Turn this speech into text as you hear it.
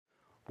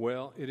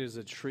Well, it is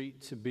a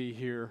treat to be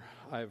here.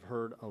 I've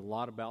heard a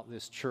lot about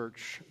this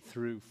church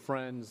through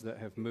friends that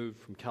have moved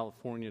from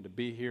California to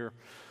be here.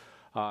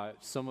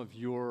 Some of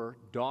your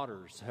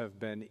daughters have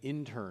been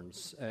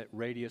interns at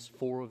Radius.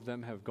 4 of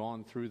them have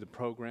gone through the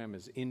program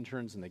as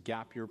interns in the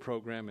Gap Year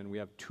program, and we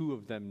have 2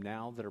 of them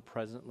now that are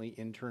presently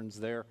interns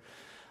there.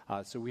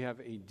 So we have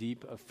a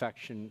deep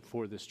affection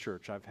for this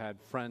church. I've had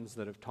friends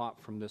that have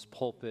taught from this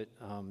pulpit,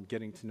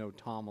 getting to know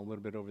Tom a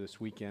little bit over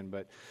this weekend,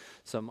 but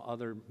some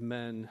other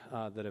men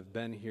that have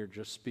been here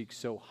just speak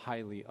so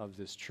highly of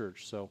this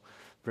church. So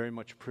very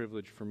much a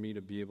privilege for me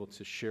to be able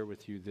to share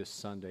with you this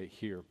Sunday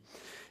here.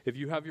 If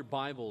you have your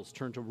Bibles,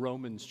 turn to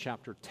Romans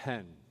chapter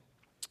 10.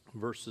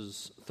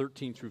 Verses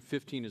 13 through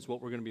 15 is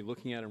what we're going to be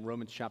looking at in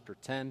Romans chapter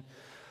 10.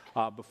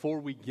 Before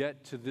we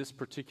get to this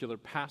particular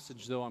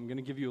passage, though, I'm going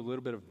to give you a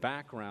little bit of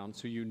background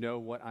so you know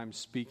what I'm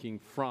speaking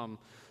from,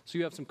 so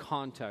you have some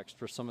context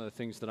for some of the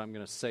things that I'm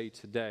going to say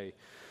today.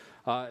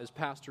 As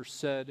Pastor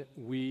said,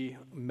 we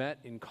met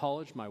in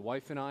college, my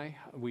wife and I.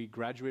 We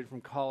graduated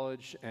from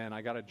college, and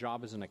I got a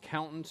job as an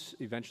accountant,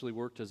 eventually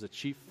worked as a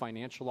chief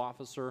financial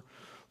officer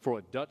for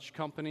a Dutch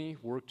company,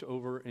 worked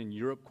over in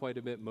Europe quite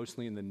a bit,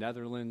 mostly in the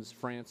Netherlands,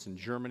 France, and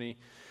Germany.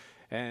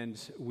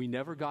 And we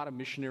never got a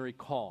missionary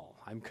call.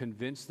 I'm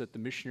convinced that the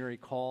missionary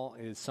call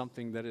is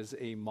something that is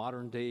a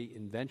modern-day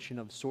invention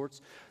of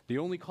sorts. The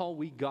only call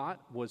we got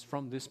was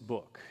from this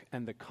book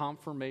and the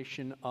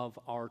confirmation of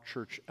our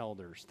church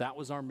elders. That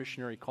was our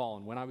missionary call.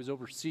 And when I was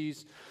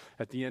overseas,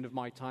 at the end of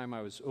my time,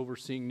 I was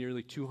overseeing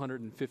nearly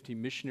 250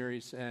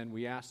 missionaries, and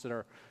we asked at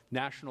our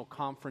national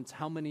conference,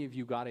 how many of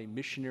you got a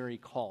missionary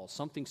call,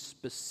 something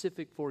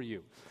specific for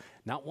you?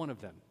 Not one of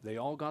them. They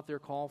all got their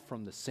call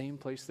from the same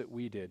place that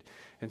we did.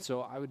 And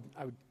so I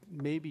would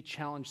maybe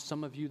challenge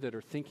some of you that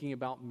are thinking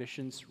about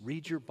missions,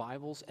 read your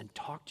Bibles and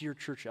talk to your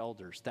church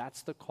elders.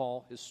 That's the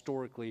call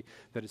historically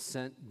that has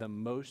sent the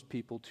most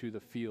people to the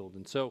field.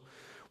 And so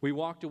we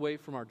walked away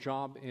from our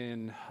job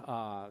in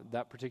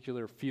that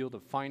particular field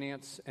of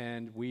finance,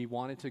 and we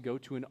wanted to go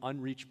to an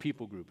unreached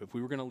people group. If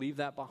we were going to leave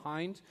that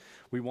behind,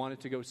 we wanted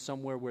to go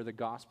somewhere where the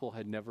gospel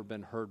had never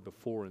been heard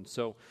before. And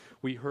so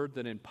we heard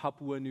that in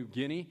Papua New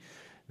Guinea,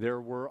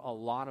 there were a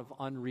lot of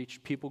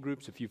unreached people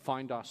groups. If you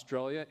find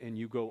Australia and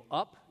you go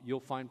up, you'll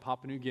find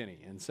Papua New Guinea.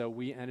 And so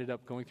we ended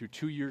up going through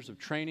 2 years of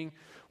training,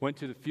 went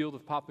to the field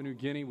of Papua New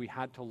Guinea. We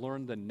had to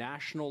learn the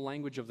national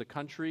language of the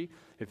country.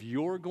 If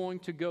you're going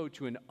to go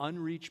to an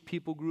unreached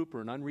people group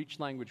or an unreached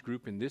language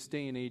group in this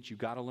day and age, you've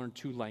got to learn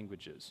 2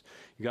 languages.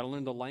 You've got to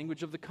learn the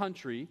language of the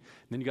country, and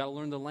then you've got to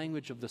learn the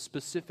language of the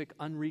specific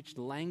unreached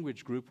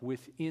language group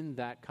within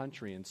that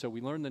country. And so we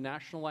learned the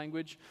national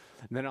language,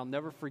 and then I'll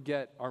never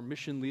forget our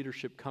mission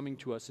leadership coming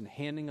to us and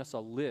handing us a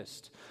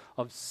list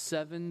of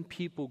 7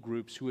 people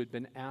groups who had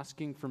been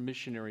asking for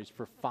missionaries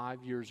for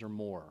 5 years or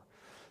more.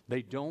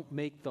 They don't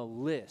make the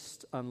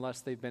list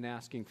unless they've been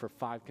asking for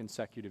 5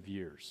 consecutive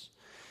years.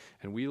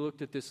 And we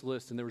looked at this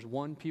list, and there was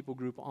one people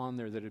group on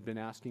there that had been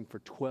asking for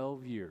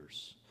 12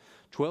 years.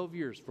 12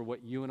 years for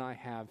what you and I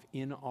have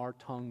in our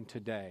tongue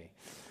today.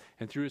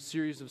 And through a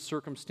series of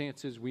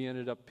circumstances, we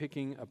ended up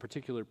picking a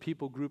particular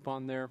people group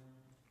on there.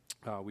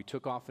 We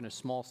took off in a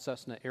small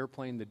Cessna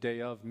airplane the day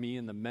of. Me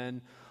and the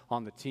men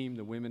on the team,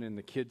 the women and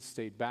the kids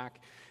stayed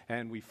back.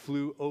 And we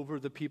flew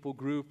over the people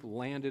group,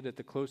 landed at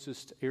the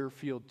closest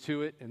airfield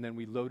to it, and then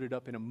we loaded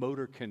up in a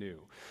motor canoe.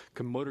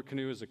 A motor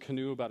canoe is a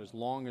canoe about as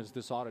long as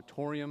this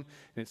auditorium,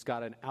 and it's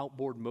got an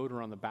outboard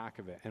motor on the back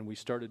of it. And we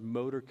started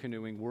motor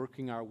canoeing,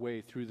 working our way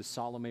through the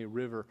Salome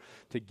River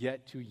to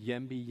get to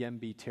Yembe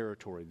Yembe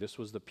territory. This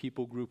was the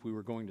people group we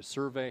were going to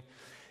survey.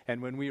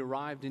 And when we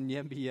arrived in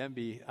Yembe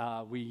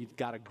Yembe, we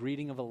got a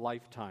greeting of a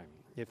lifetime.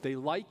 If they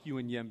like you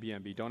in Yembe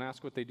Yembe, don't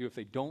ask what they do if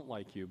they don't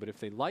like you, but if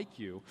they like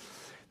you,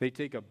 they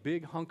take a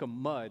big hunk of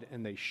mud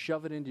and they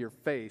shove it into your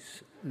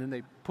face, and then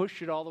they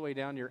push it all the way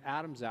down to your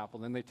Adam's apple,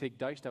 and then they take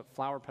diced up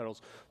flower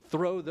petals,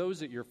 throw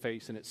those at your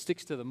face, and it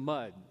sticks to the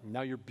mud.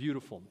 Now you're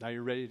beautiful. Now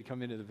you're ready to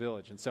come into the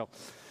village. And so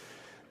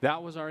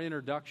that was our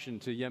introduction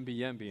to Yembe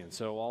Yembe. And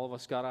so all of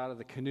us got out of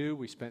the canoe.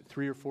 We spent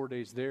 3 or 4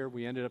 days there.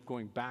 We ended up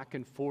going back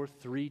and forth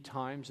 3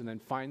 times. And then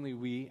finally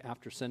we,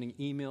 after sending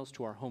emails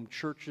to our home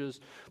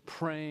churches,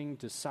 praying,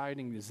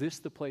 deciding, is this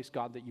the place,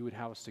 God, that you would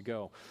have us to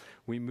go?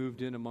 We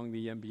moved in among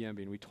the Yembe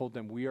Yembe, and we told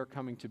them, we are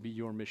coming to be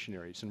your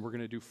missionaries, and we're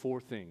going to do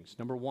 4 things.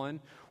 Number 1,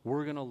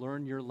 we're going to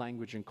learn your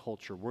language and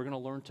culture. We're going to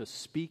learn to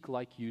speak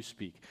like you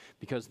speak,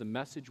 because the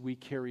message we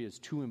carry is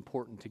too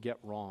important to get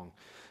wrong.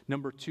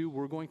 Number 2,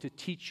 we're going to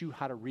teach you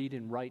how to read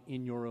and write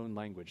in your own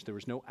language. There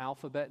was no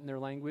alphabet in their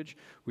language.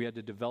 We had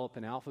to develop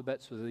an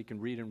alphabet so that they can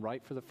read and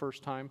write for the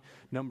first time.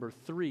 Number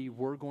 3,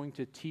 we're going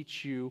to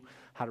teach you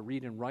how to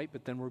read and write,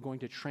 but then we're going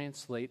to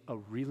translate a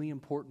really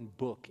important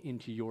book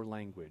into your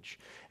language.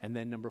 And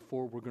then number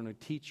 4, we're going to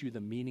teach you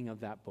the meaning of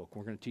that book.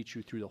 We're going to teach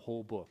you through the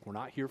whole book. We're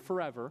not here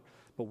forever,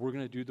 but we're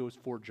going to do those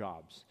 4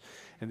 jobs.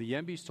 And the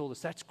Yembes told us,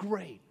 that's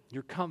great.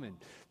 You're coming.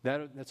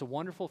 That's a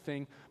wonderful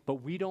thing, but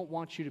we don't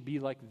want you to be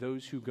like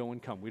those who go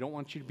and come. We don't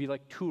want you to be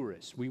like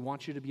tourists. We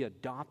want you to be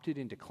adopted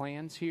into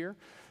clans here.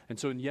 And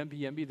so in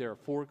Yembi, there are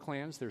 4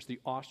 clans. There's the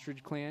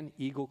ostrich clan,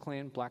 eagle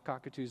clan, black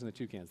cockatoos, and the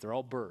toucans. They're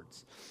all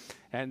birds.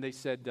 And they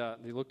said,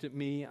 they looked at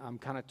me. I'm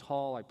kind of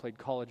tall. I played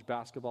college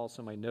basketball,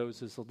 so my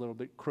nose is a little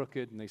bit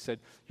crooked. And they said,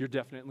 you're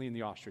definitely in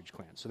the ostrich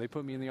clan. So they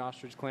put me in the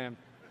ostrich clan.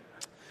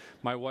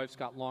 My wife's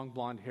got long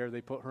blonde hair.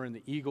 They put her in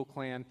the eagle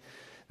clan.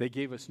 They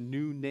gave us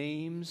new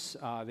names.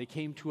 They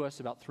came to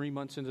us about 3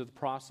 months into the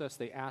process.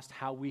 They asked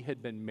how we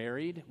had been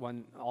married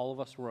when all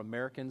of us were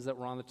Americans that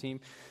were on the team.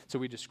 So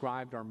we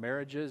described our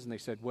marriages, and they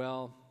said,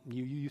 well,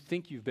 you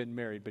think you've been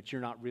married, but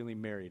you're not really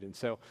married, and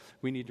so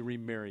we need to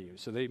remarry you.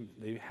 So they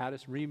had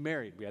us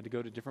remarried. We had to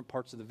go to different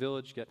parts of the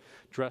village, get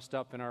dressed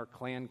up in our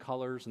clan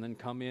colors, and then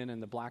come in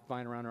and the black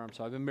vine around our arm.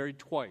 So I've been married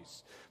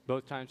twice,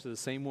 both times to the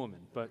same woman.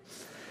 But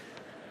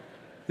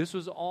this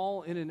was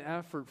all in an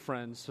effort,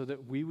 friends, so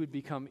that we would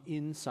become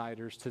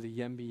insiders to the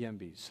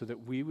Yembis, so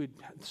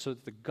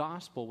that the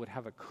gospel would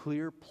have a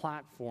clear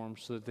platform,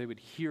 so that they would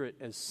hear it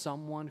as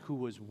someone who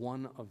was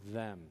one of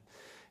them.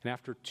 And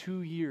after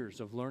 2 years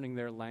of learning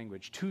their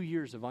language, 2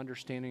 years of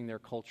understanding their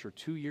culture,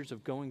 2 years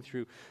of going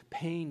through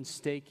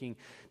painstaking,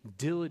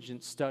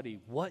 diligent study,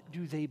 what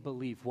do they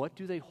believe? What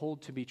do they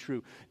hold to be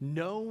true?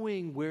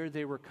 Knowing where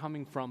they were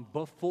coming from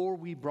before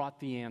we brought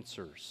the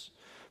answers.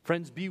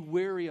 Friends, be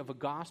wary of a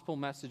gospel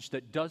message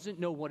that doesn't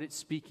know what it's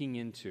speaking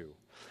into.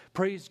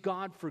 Praise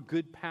God for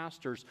good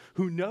pastors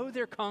who know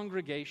their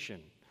congregation.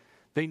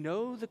 They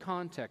know the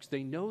context.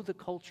 They know the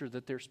culture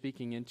that they're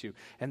speaking into.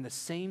 And the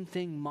same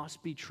thing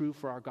must be true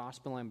for our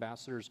gospel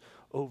ambassadors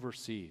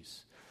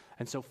overseas.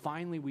 And so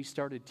finally we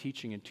started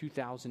teaching in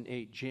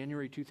 2008,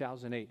 January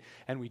 2008.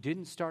 And we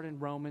didn't start in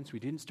Romans. We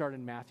didn't start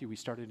in Matthew. We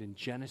started in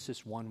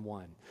Genesis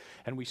 1:1.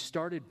 And we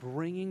started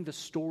bringing the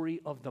story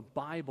of the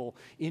Bible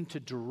into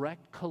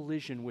direct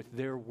collision with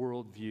their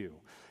worldview.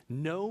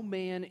 No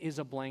man is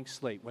a blank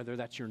slate, whether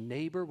that's your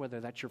neighbor,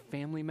 whether that's your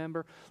family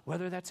member,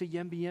 whether that's a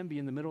Yembi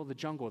in the middle of the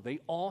jungle. They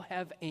all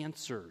have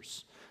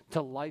answers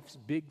to life's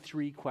big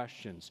 3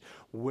 questions.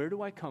 Where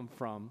do I come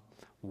from?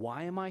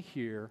 Why am I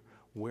here?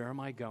 Where am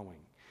I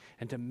going?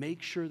 And to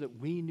make sure that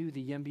we knew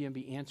the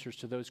Yembi answers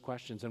to those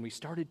questions. And we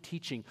started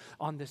teaching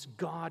on this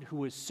God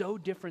who is so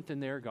different than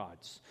their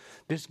gods.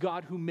 This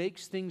God who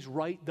makes things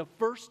right the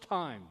first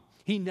time.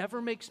 He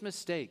never makes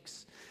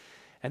mistakes.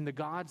 And the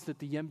gods that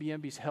the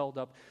Yembis held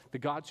up, the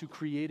gods who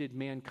created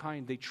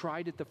mankind, they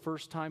tried it the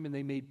first time and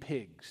they made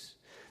pigs.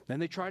 Then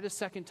they tried a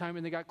second time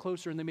and they got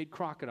closer and they made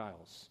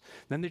crocodiles.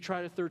 Then they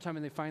tried a third time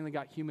and they finally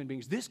got human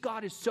beings. This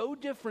God is so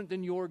different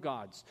than your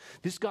gods.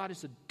 This God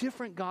is a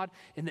different God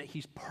in that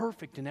he's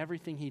perfect in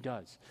everything he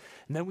does.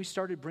 And then we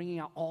started bringing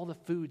out all the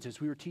foods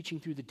as we were teaching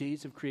through the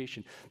days of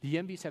creation. The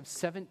Yembis have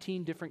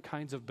 17 different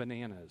kinds of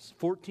bananas,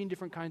 14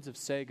 different kinds of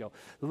sago.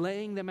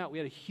 Laying them out, we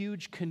had a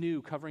huge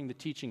canoe covering the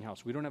teaching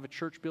house. We don't have a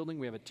church building,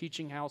 we have a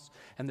teaching house,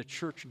 and the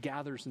church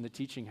gathers in the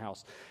teaching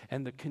house.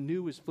 And the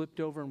canoe was flipped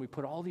over and we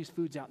put all these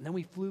foods out. And then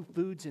we flew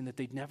foods in that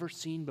they'd never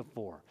seen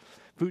before.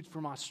 Foods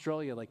from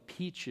Australia like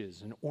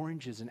peaches and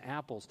oranges and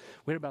apples.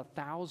 We had about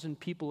 1,000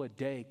 people a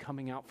day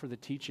coming out for the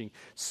teaching,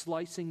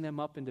 slicing them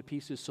up into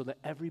pieces so that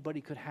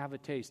everybody could have a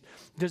taste.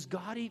 Does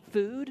God eat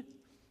food?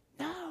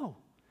 No.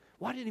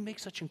 Why did he make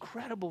such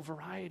incredible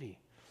variety?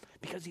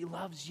 Because he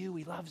loves you,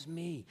 he loves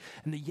me.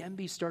 And the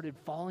Yembis started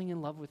falling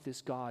in love with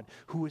this God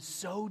who is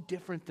so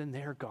different than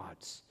their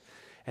gods.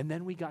 And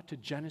then we got to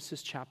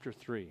Genesis chapter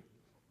 3.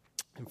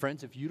 And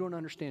friends, if you don't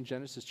understand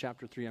Genesis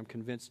chapter 3, I'm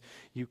convinced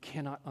you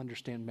cannot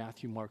understand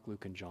Matthew, Mark,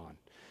 Luke, and John.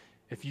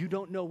 If you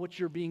don't know what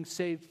you're being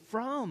saved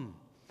from,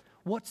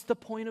 what's the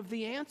point of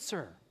the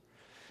answer?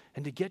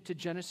 And to get to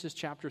Genesis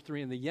chapter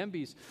 3, and the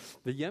Yembis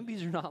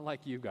are not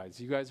like you guys.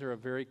 You guys are a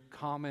very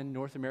common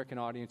North American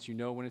audience. You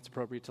know when it's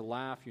appropriate to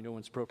laugh. You know when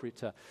it's appropriate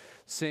to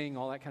sing,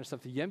 all that kind of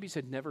stuff. The Yembis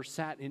had never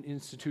sat in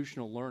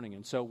institutional learning.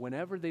 And so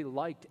whenever they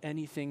liked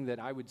anything that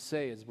I would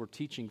say as we're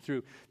teaching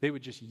through, they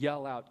would just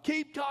yell out,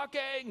 "Keep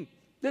talking!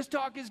 This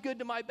talk is good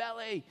to my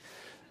belly."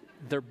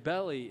 Their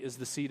belly is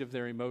the seat of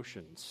their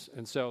emotions.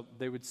 And so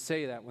they would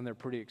say that when they're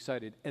pretty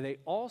excited. And they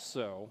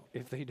also,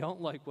 if they don't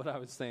like what I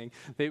was saying,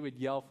 they would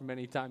yell from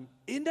any time,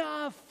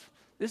 "Enough!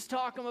 This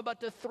talk, I'm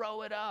about to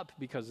throw it up,"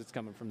 because it's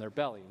coming from their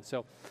belly. And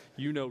so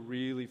you know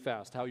really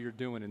fast how you're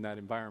doing in that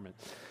environment.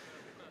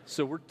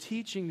 So we're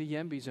teaching the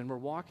Yembis and we're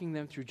walking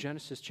them through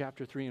Genesis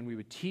chapter 3, and we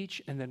would teach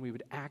and then we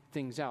would act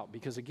things out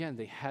because, again,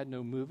 they had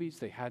no movies,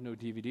 they had no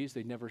DVDs,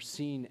 they'd never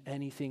seen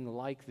anything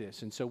like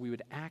this. And so we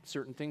would act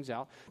certain things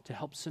out to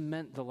help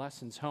cement the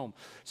lessons home.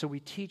 So we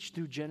teach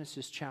through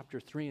Genesis chapter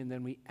 3 and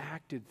then we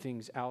acted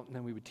things out and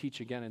then we would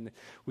teach again. And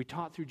we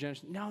taught through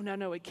Genesis.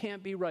 No, it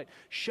can't be right.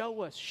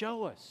 Show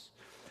us.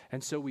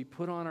 And so we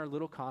put on our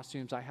little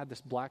costumes. I had this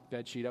black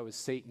bedsheet. I was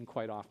Satan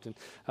quite often.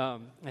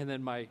 And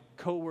then my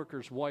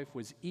coworker's wife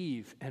was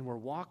Eve. And we're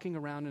walking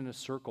around in a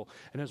circle.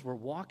 And as we're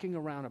walking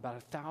around, about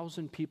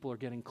 1,000 people are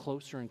getting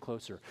closer and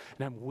closer.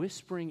 And I'm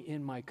whispering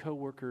in my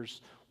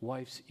coworker's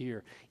wife's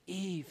ear,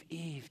 Eve,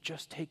 Eve,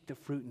 just take the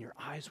fruit and your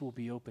eyes will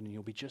be open and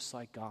you'll be just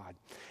like God.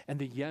 And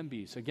the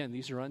Yembis, again,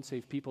 these are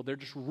unsaved people. They're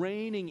just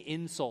raining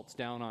insults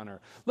down on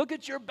her. Look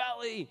at your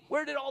belly.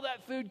 Where did all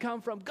that food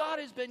come from? God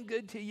has been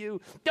good to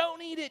you.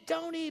 Don't eat it.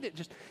 Don't eat it.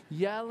 Just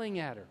yelling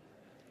at her.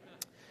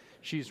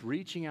 She's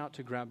reaching out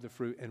to grab the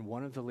fruit, and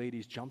one of the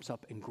ladies jumps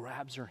up and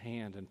grabs her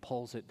hand and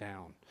pulls it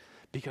down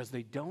because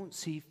they don't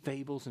see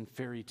fables and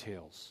fairy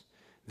tales.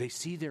 They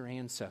see their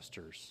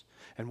ancestors,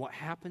 and what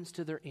happens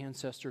to their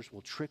ancestors will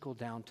trickle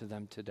down to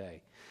them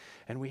today.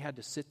 And we had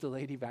to sit the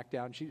lady back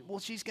down.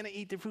 She's going to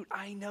eat the fruit.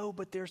 I know,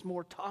 but there's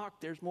more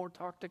talk. There's more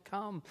talk to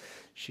come.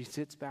 She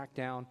sits back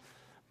down.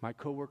 My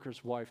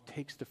coworker's wife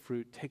takes the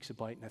fruit, takes a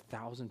bite, and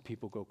 1,000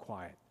 people go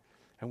quiet.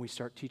 And we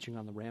start teaching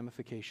on the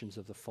ramifications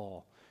of the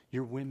fall.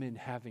 Your women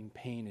having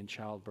pain in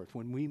childbirth.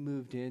 When we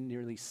moved in,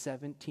 nearly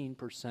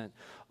 17%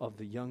 of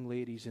the young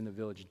ladies in the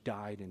village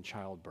died in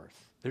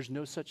childbirth. There's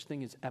no such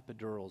thing as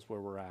epidurals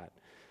where we're at.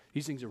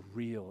 These things are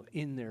real,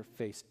 in their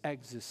face,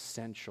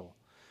 existential.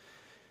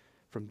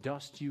 From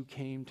dust you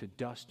came, to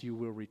dust you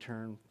will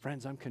return.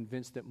 Friends, I'm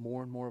convinced that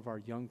more and more of our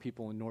young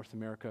people in North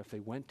America, if they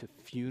went to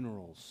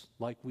funerals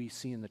like we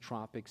see in the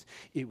tropics,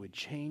 it would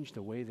change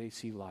the way they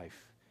see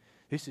life.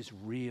 This is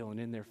real and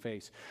in their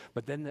face.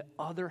 But then the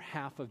other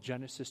half of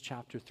Genesis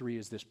chapter 3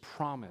 is this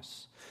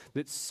promise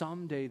that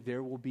someday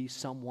there will be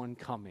someone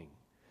coming.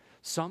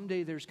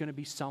 Someday there's going to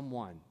be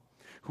someone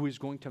who is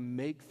going to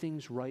make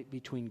things right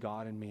between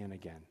God and man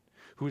again,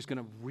 who is going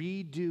to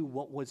redo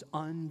what was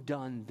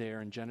undone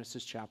there in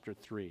Genesis chapter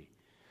 3.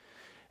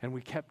 And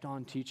we kept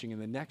on teaching,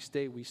 and the next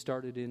day we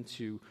started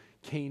into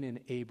Cain and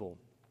Abel.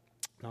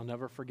 And I'll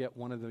never forget,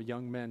 one of the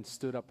young men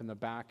stood up in the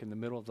back in the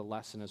middle of the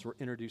lesson as we're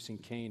introducing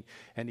Cain,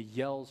 and he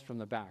yells from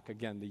the back.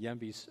 Again, the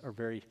Yembis are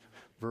very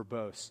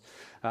verbose.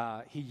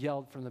 He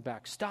yelled from the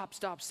back, stop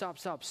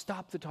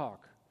the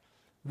talk.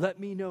 Let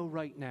me know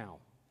right now,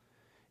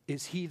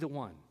 is he the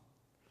one?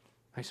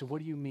 I said, what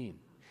do you mean?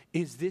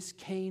 Is this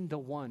Cain the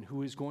one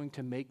who is going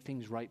to make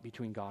things right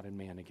between God and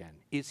man again?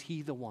 Is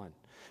he the one?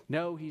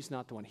 No, he's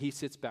not the one. He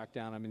sits back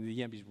down. I mean, the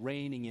Yembi's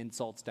raining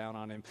insults down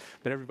on him,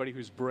 but everybody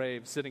who's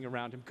brave sitting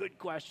around him, good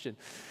question.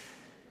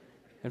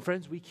 And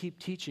friends, we keep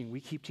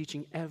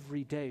teaching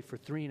every day for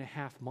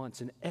 3.5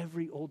 months, and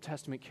every Old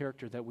Testament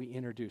character that we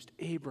introduced,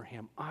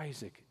 Abraham,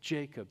 Isaac,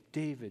 Jacob,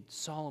 David,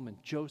 Solomon,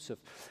 Joseph,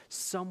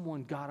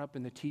 someone got up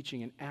in the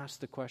teaching and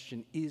asked the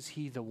question, is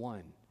he the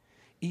one?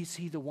 Is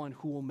he the one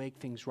who will make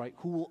things right,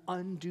 who will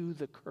undo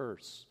the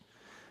curse?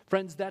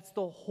 Friends, that's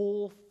the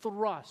whole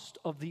thrust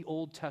of the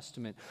Old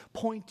Testament,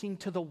 pointing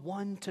to the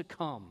one to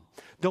come,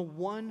 the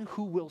one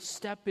who will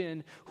step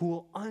in, who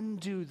will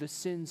undo the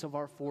sins of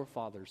our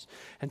forefathers.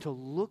 And to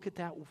look at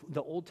that,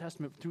 the Old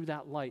Testament through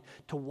that light,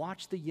 to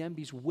watch the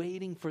Yembis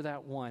waiting for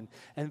that one.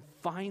 And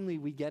finally,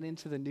 we get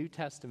into the New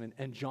Testament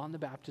and John the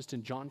Baptist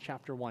in John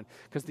chapter 1,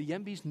 because the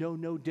Yembis know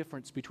no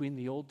difference between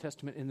the Old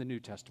Testament and the New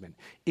Testament.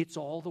 It's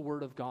all the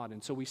Word of God.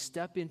 And so we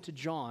step into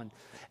John,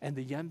 and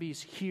the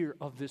Yembis hear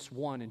of this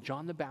one, and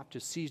John the Baptist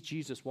sees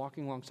Jesus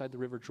walking alongside the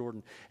River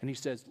Jordan, and he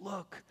says,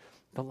 look,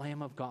 the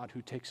Lamb of God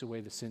who takes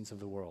away the sins of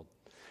the world.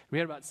 We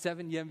had about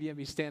 7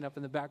 Yembis stand up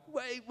in the back.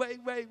 Wait.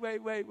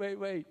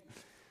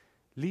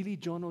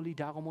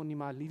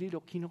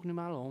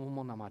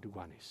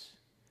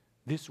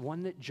 This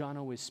one that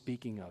Jono is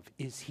speaking of,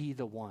 is he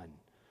the one?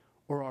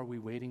 Or are we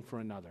waiting for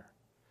another?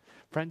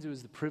 Friends, it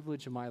was the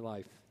privilege of my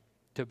life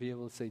to be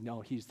able to say,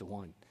 no, he's the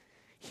one.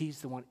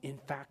 He's the one. In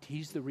fact,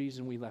 he's the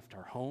reason we left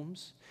our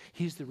homes.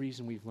 He's the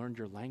reason we've learned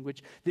your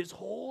language. This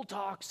whole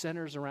talk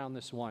centers around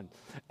this one.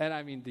 And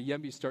I mean, the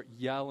Yembis start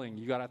yelling.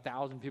 You got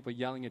 1,000 people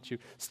yelling at you.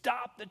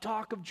 Stop the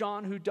talk of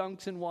John who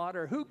dunks in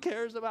water. Who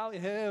cares about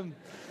him?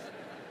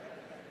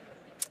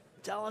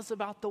 Tell us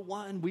about the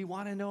one. We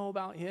want to know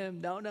about him.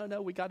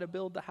 No. We got to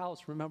build the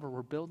house. Remember,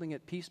 we're building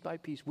it piece by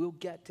piece. We'll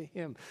get to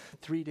him.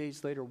 3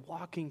 days later,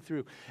 walking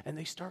through. And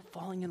they start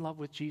falling in love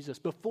with Jesus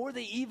before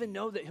they even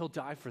know that he'll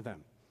die for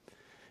them.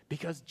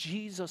 Because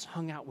Jesus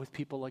hung out with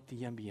people like the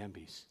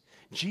Yembis.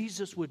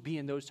 Jesus would be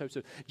in those types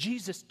of...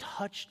 Jesus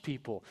touched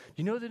people.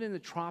 You know that in the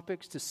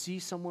tropics, to see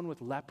someone with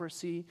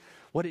leprosy,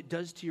 what it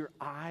does to your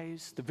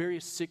eyes, the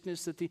various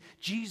sickness that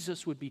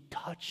Jesus would be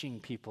touching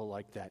people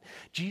like that.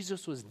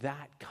 Jesus was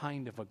that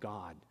kind of a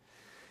God.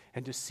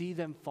 And to see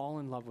them fall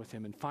in love with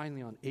him. And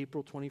finally, on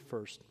April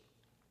 21st,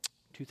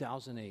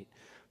 2008,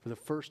 for the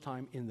first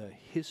time in the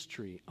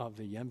history of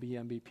the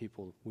Yembi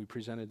people, we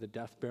presented the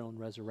death, burial, and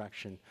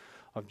resurrection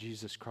of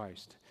Jesus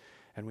Christ.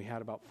 And we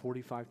had about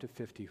 45 to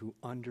 50 who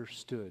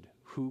understood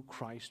who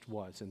Christ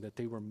was and that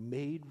they were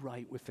made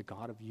right with the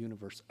God of the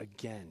universe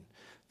again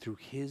through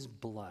his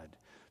blood,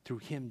 through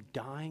him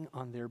dying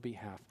on their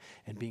behalf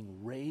and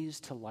being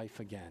raised to life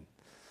again.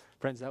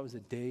 Friends, that was a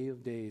day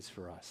of days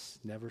for us,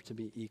 never to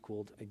be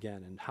equaled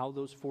again. And how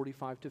those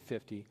 45 to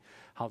 50,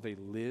 how they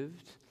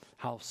lived,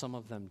 how some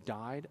of them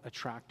died,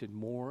 attracted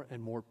more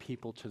and more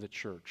people to the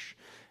church.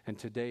 And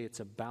today it's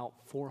about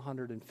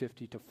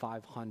 450 to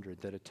 500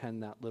 that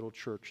attend that little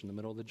church in the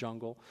middle of the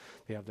jungle.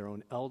 They have their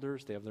own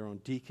elders, they have their own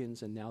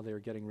deacons, and now they're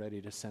getting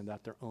ready to send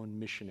out their own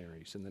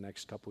missionaries in the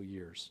next couple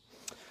years.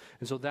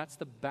 And so that's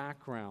the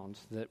background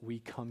that we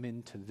come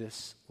into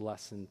this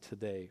lesson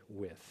today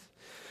with.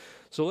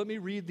 So let me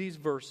read these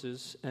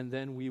verses, and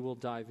then we will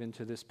dive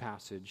into this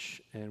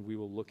passage, and we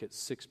will look at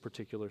 6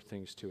 particular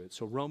things to it.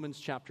 So Romans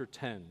chapter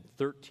 10,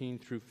 13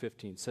 through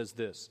 15 says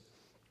this: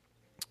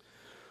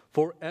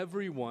 "For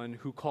everyone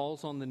who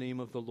calls on the name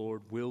of the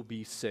Lord will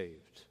be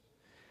saved.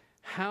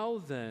 How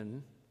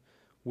then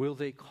will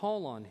they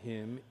call on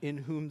him in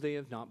whom they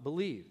have not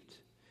believed?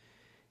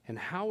 And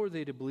how are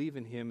they to believe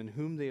in him in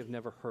whom they have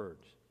never heard?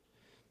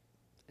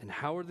 And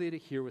how are they to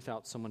hear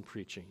without someone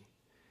preaching?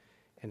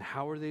 And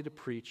how are they to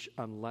preach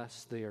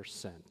unless they are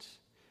sent?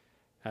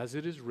 As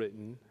it is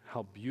written,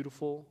 how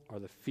beautiful are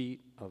the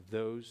feet of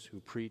those who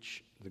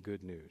preach the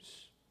good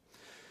news."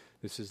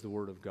 This is the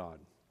word of God.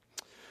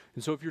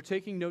 And so if you're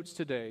taking notes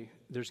today,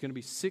 there's going to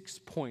be 6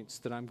 points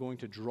that I'm going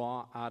to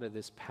draw out of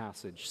this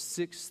passage.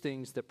 6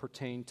 things that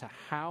pertain to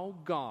how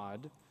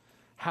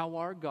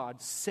our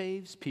God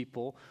saves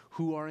people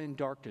who are in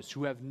darkness,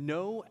 who have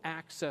no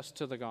access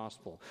to the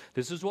gospel.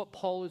 This is what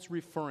Paul is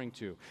referring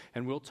to.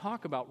 And we'll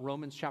talk about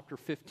Romans chapter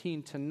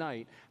 15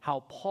 tonight, how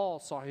Paul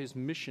saw his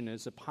mission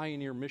as a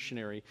pioneer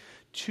missionary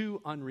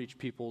to unreached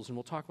peoples, and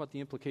we'll talk about the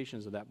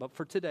implications of that. But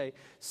for today,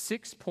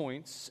 6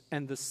 points,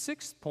 and the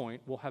 6th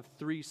point will have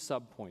 3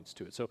 subpoints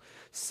to it. So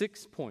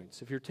 6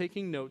 points. If you're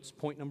taking notes,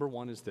 point number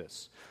 1 is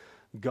this: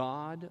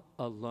 God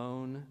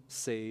alone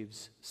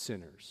saves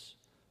sinners.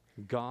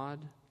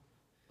 God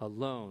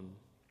alone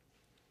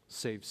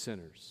saves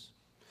sinners.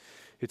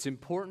 It's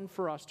important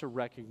for us to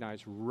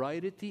recognize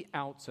right at the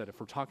outset, if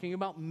we're talking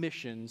about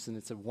missions, and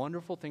it's a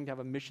wonderful thing to have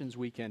a missions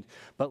weekend,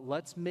 but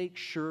let's make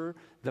sure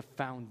the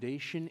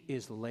foundation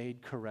is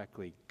laid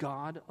correctly.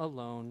 God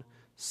alone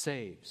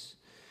saves.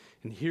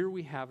 And here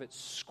we have it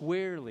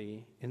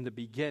squarely in the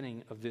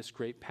beginning of this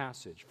great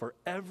passage. For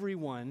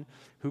everyone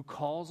who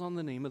calls on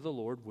the name of the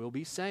Lord will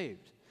be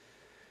saved.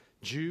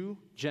 Jew,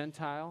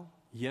 Gentile,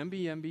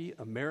 Yembi,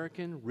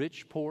 American,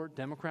 rich, poor,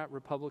 Democrat,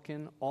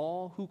 Republican,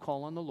 all who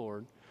call on the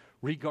Lord,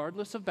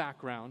 regardless of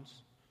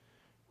backgrounds,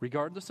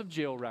 regardless of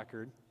jail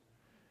record,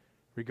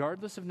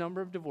 regardless of number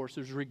of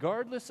divorces,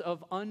 regardless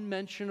of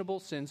unmentionable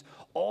sins,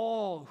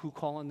 all who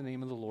call on the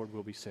name of the Lord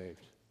will be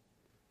saved.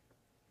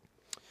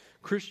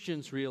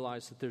 Christians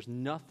realize that there's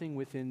nothing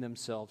within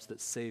themselves that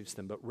saves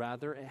them, but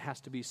rather it has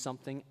to be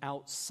something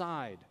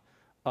outside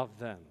of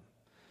them,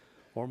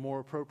 or more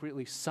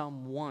appropriately,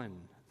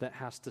 someone that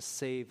has to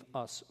save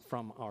us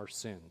from our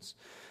sins.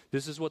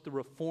 This is what the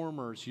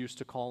reformers used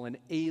to call an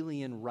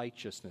alien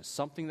righteousness,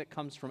 something that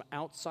comes from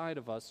outside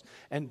of us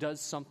and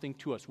does something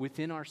to us.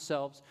 Within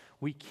ourselves,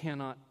 we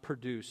cannot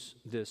produce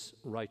this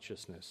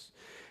righteousness.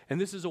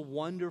 And this is a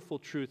wonderful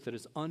truth that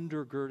has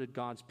undergirded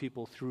God's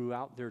people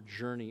throughout their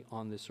journey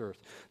on this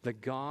earth. The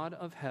God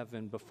of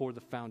heaven, before the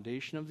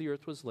foundation of the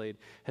earth was laid,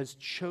 has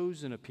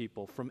chosen a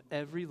people from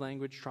every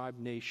language, tribe,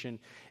 nation,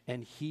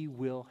 and he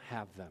will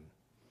have them.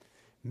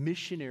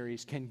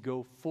 Missionaries can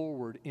go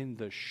forward in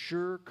the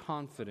sure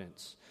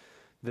confidence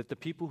that the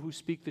people who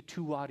speak the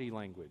Tuwadi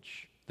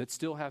language, that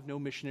still have no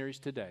missionaries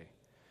today,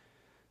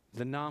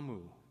 the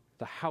Namu,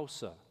 the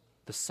Hausa,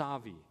 the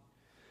Savi,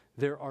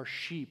 there are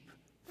sheep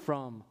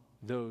from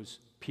those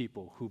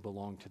people who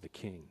belong to the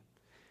King.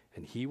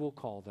 And he will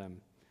call them,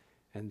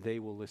 and they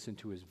will listen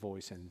to his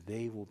voice, and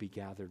they will be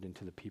gathered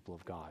into the people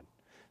of God.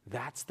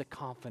 That's the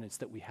confidence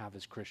that we have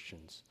as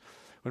Christians.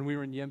 When we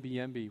were in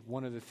Yembi,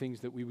 one of the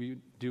things that we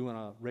would do on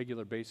a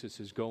regular basis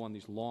is go on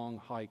these long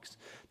hikes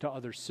to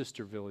other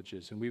sister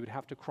villages. And we would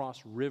have to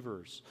cross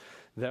rivers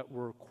that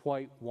were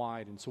quite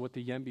wide. And so what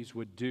the Yembis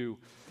would do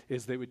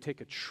is they would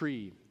take a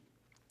tree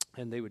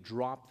and they would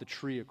drop the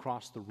tree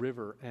across the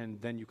river, and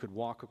then you could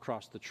walk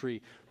across the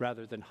tree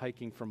rather than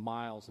hiking for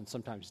miles and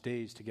sometimes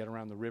days to get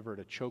around the river at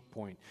a choke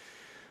point.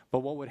 But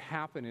what would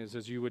happen is,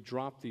 as you would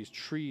drop these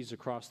trees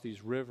across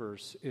these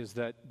rivers, is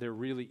that they're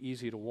really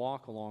easy to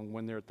walk along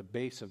when they're at the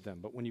base of them.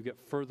 But when you get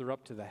further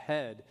up to the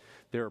head,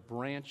 there are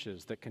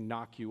branches that can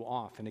knock you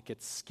off, and it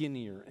gets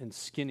skinnier and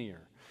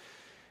skinnier.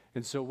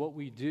 And so what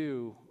we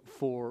do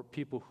for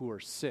people who are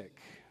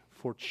sick,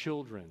 for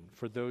children,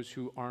 for those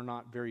who are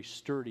not very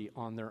sturdy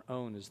on their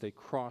own as they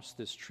cross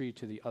this tree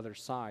to the other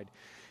side,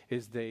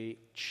 is they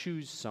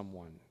choose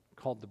someone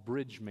called the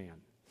bridge man.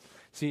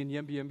 See, in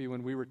Yembi,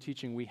 when we were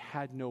teaching, we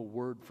had no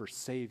word for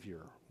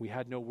Savior. They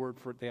had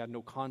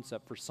no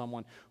concept for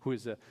someone who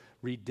is a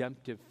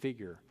redemptive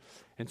figure.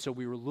 And so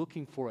we were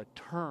looking for a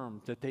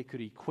term that they could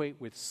equate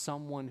with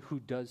someone who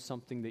does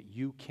something that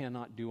you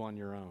cannot do on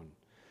your own.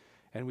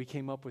 And we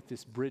came up with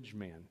this bridge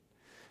man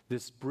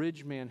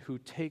who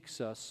takes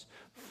us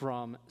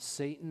from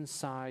Satan's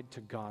side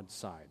to God's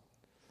side,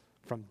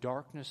 from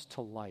darkness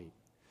to light.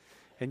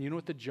 And you know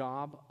what the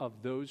job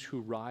of those who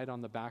ride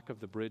on the back of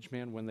the bridge,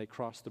 man, when they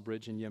cross the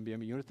bridge in Yembe,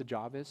 you know what the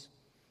job is?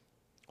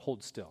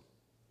 Hold still.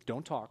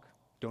 Don't talk.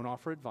 Don't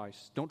offer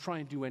advice. Don't try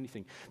and do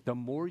anything. The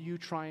more you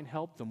try and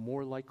help, the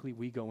more likely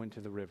we go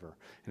into the river.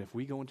 And if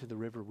we go into the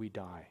river, we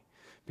die.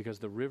 Because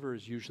the river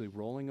is usually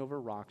rolling over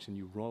rocks, and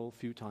you roll a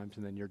few times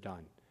and then you're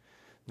done.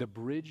 The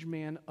bridge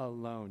man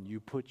alone, you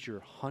put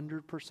your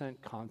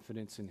 100%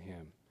 confidence in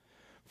him.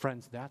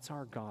 Friends, that's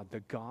our God, the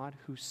God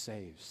who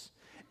saves.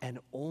 And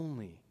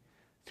only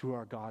through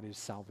our God is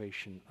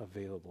salvation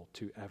available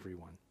to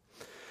everyone.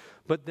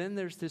 But then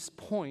there's this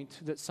point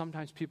that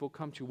sometimes people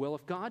come to. Well,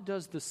 if God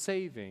does the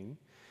saving,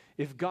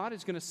 if God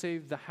is going to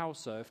save the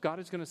Hausa, if God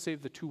is going to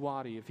save the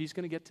Tuwadi, if he's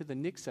going to get to the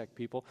Nixek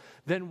people,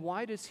 then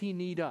why does he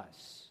need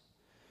us?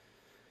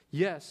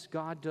 Yes,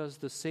 God does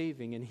the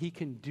saving, and he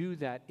can do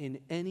that in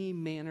any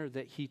manner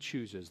that he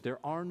chooses. There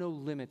are no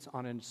limits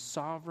on a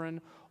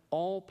sovereign,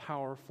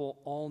 all-powerful,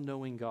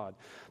 all-knowing God.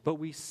 But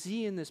we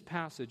see in this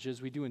passage,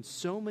 as we do in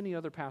so many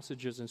other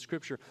passages in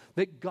Scripture,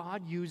 that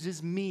God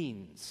uses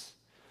means.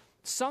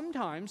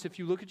 Sometimes, if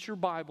you look at your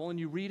Bible and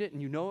you read it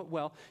and you know it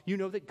well, you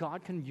know that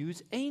God can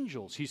use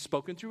angels. He's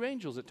spoken through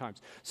angels at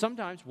times.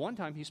 Sometimes, one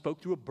time, he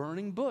spoke through a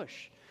burning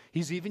bush.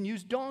 He's even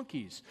used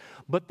donkeys.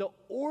 But the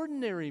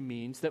ordinary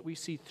means that we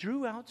see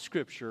throughout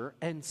Scripture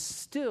and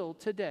still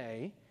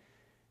today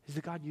is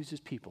that God uses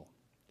people.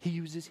 He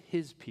uses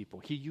his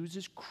people. He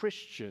uses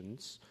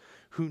Christians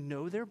who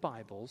know their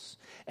Bibles,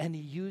 and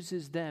he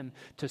uses them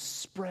to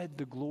spread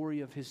the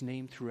glory of his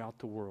name throughout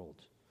the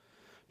world.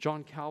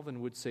 John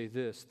Calvin would say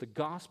this: the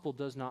gospel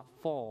does not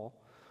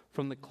fall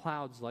from the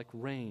clouds like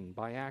rain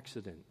by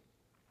accident,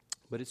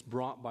 but it's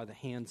brought by the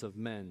hands of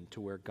men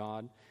to where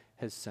God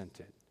has sent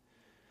it.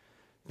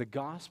 The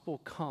gospel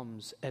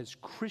comes as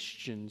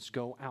Christians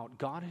go out.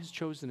 God has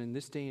chosen in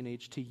this day and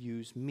age to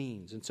use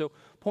means. And so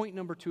point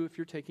number 2, if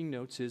you're taking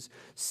notes, is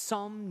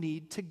some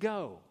need to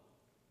go.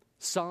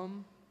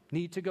 Some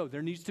need to go.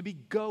 There needs to be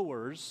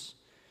goers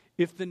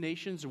if the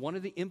nations, one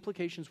of the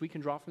implications we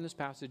can draw from this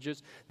passage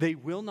is they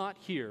will not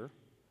hear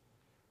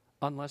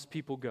unless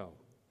people go.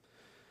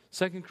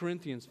 2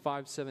 Corinthians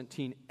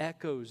 5:17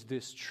 echoes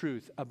this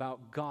truth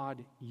about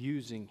God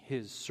using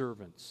his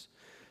servants.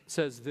 It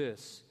says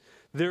this: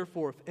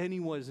 therefore, if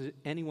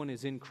anyone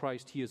is in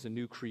Christ, he is a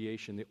new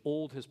creation. The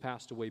old has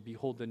passed away.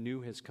 Behold, the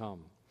new has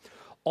come.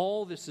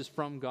 All this is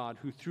from God,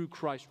 who through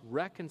Christ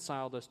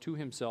reconciled us to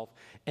himself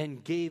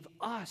and gave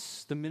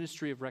us the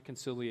ministry of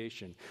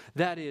reconciliation.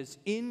 That is,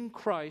 in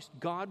Christ,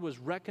 God was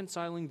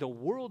reconciling the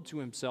world to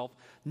himself,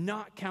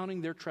 not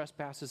counting their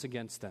trespasses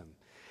against them,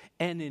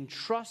 and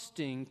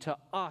entrusting to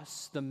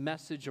us the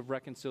message of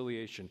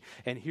reconciliation.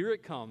 And here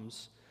it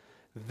comes.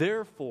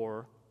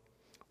 Therefore,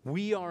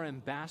 we are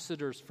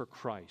ambassadors for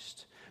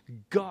Christ,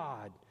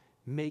 God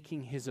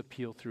making his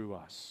appeal through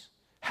us.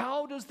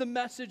 How does the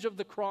message of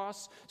the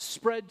cross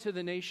spread to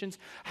the nations?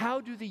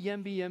 How do the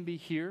Yembe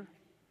hear?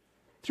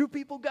 Through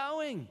people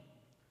going.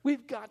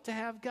 We've got to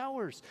have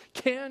goers.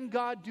 Can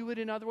God do it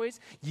in other ways?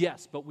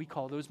 Yes, but we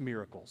call those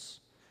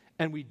miracles.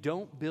 And we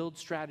don't build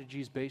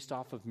strategies based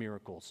off of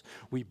miracles.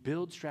 We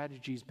build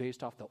strategies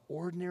based off the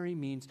ordinary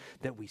means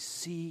that we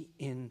see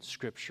in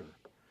Scripture.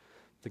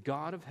 The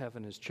God of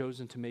heaven has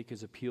chosen to make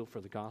his appeal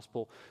for the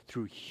gospel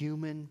through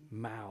human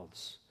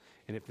mouths.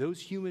 And if those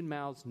human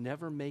mouths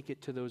never make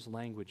it to those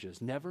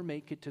languages, never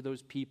make it to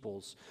those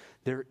peoples,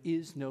 there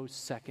is no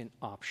second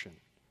option.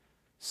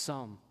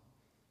 Some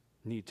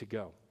need to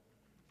go.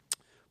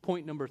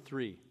 Point number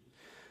 3.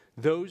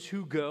 Those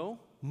who go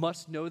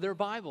must know their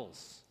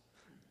Bibles.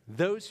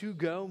 Those who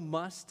go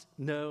must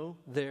know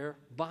their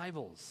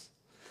Bibles.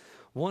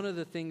 One of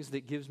the things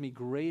that gives me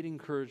great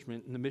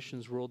encouragement in the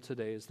missions world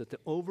today is that the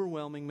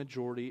overwhelming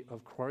majority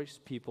of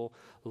Christ's people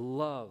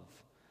love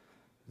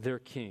their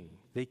King.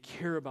 They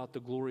care about the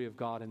glory of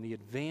God and the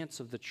advance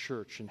of the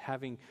church and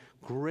having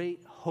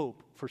great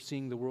hope for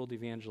seeing the world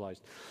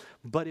evangelized.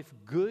 But if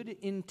good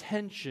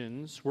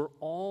intentions were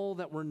all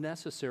that were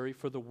necessary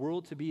for the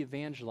world to be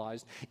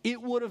evangelized,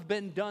 it would have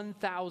been done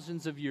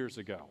thousands of years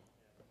ago.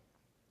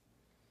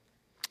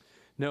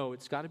 No,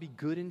 it's got to be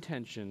good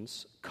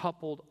intentions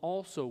coupled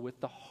also with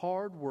the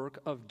hard work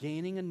of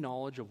gaining a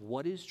knowledge of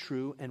what is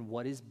true and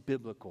what is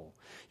biblical.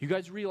 You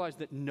guys realize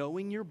that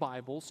knowing your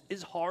Bibles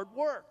is hard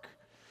work.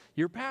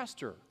 Your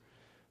pastor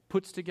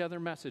puts together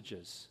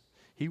messages.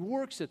 He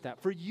works at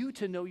that for you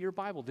to know your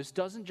Bible. This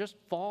doesn't just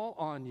fall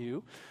on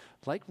you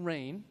like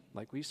rain,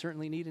 like we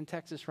certainly need in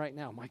Texas right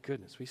now. My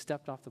goodness, we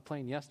stepped off the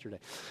plane yesterday.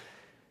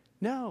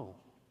 No.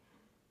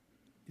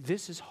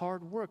 This is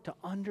hard work to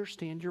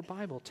understand your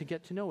Bible, to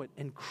get to know it.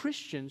 And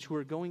Christians who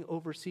are going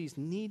overseas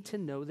need to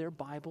know their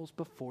Bibles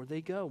before they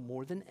go,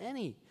 more than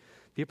any.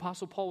 The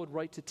Apostle Paul would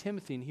write to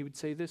Timothy, and he would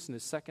say this in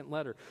his second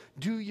letter: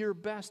 do your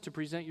best to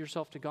present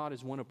yourself to God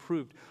as one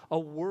approved, a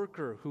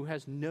worker who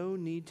has no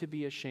need to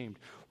be ashamed,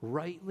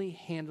 rightly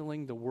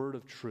handling the word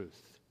of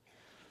truth.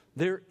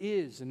 There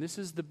is, and this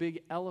is the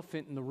big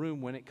elephant in the room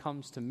when it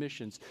comes to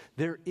missions,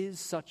 there is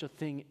such a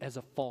thing as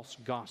a false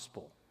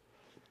gospel.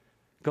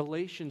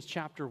 Galatians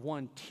chapter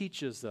 1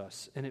 teaches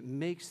us, and it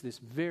makes this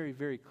very,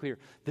 very clear.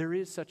 There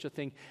is such a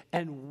thing,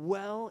 and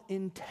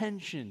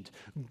well-intentioned,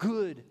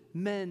 good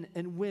men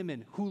and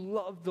women who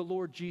love the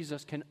Lord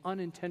Jesus can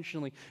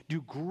unintentionally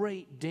do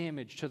great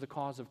damage to the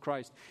cause of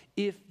Christ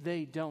if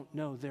they don't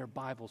know their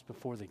Bibles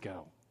before they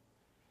go.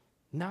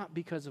 Not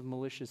because of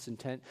malicious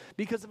intent,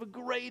 because of a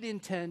great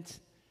intent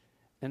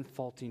and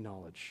faulty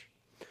knowledge.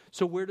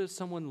 So where does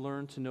someone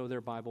learn to know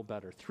their Bible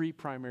better? 3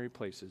 primary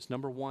places.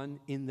 Number 1,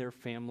 in their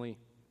family.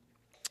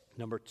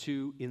 Number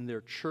 2, in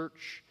their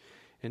church.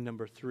 And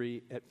number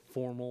 3, at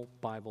formal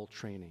Bible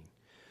training.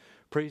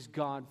 Praise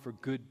God for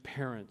good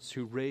parents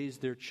who raise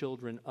their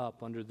children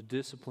up under the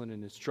discipline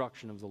and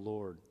instruction of the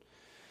Lord.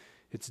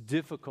 It's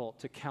difficult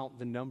to count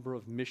the number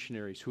of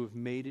missionaries who have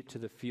made it to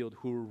the field,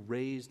 who were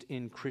raised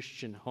in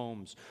Christian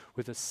homes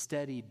with a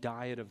steady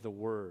diet of the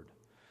Word.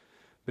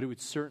 But it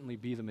would certainly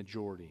be the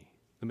majority.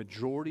 The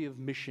majority of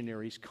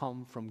missionaries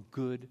come from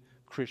good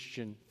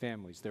Christian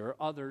families. There are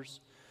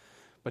others,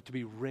 but to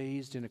be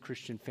raised in a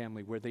Christian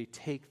family where they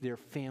take their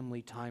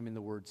family time in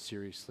the Word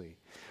seriously,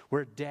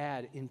 where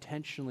dad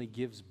intentionally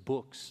gives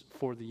books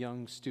for the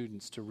young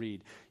students to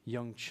read,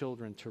 young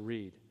children to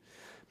read.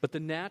 But the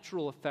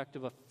natural effect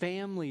of a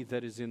family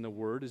that is in the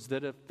Word is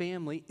that a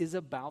family is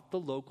about the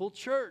local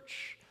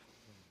church.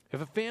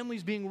 If a family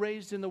is being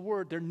raised in the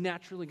Word, they're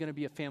naturally going to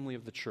be a family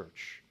of the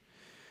church.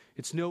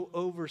 It's no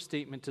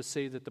overstatement to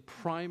say that the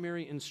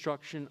primary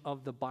instruction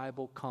of the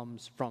Bible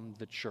comes from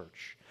the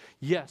church.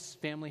 Yes,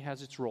 family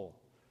has its role.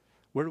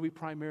 Where do we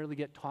primarily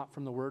get taught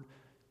from the Word?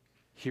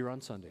 Here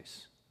on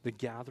Sundays, the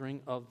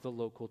gathering of the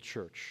local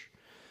church.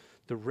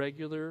 The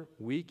regular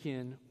week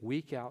in,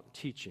 week out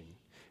teaching.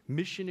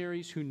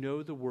 Missionaries who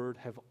know the Word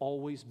have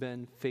always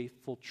been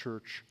faithful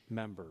church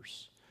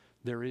members.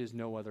 There is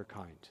no other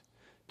kind.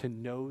 To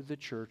know the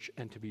church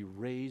and to be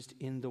raised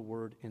in the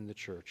Word in the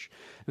church.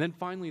 And then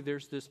finally,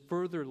 there's this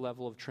further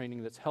level of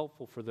training that's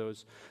helpful for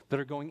those that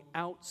are going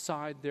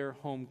outside their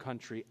home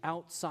country,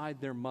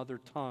 outside their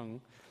mother tongue,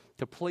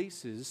 to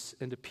places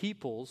and to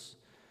peoples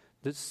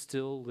that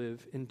still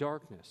live in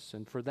darkness.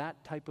 And for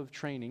that type of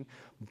training,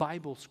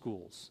 Bible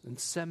schools and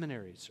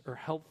seminaries are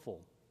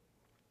helpful.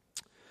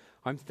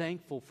 I'm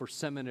thankful for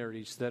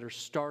seminaries that are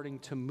starting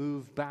to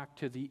move back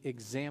to the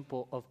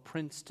example of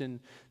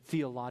Princeton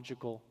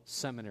Theological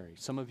Seminary.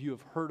 Some of you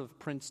have heard of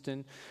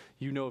Princeton.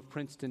 You know of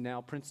Princeton now.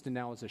 Princeton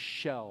now is a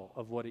shell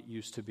of what it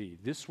used to be.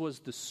 This was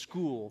the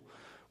school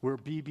where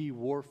B.B.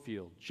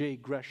 Warfield, J.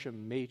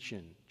 Gresham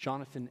Machen,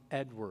 Jonathan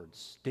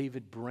Edwards,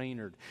 David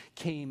Brainerd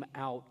came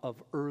out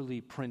of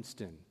early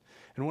Princeton.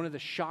 And one of the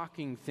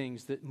shocking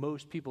things that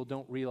most people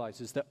don't realize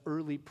is that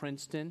early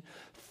Princeton,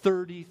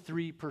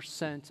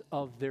 33%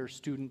 of their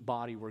student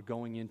body were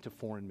going into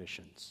foreign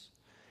missions,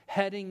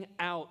 heading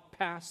out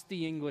past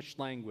the English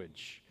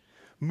language,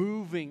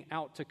 moving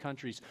out to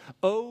countries.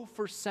 Oh,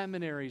 for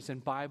seminaries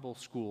and Bible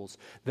schools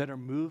that are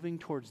moving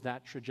towards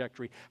that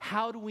trajectory.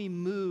 How do we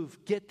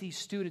get these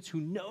students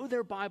who know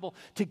their Bible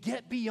to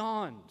get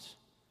beyond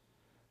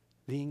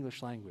the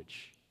English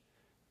language,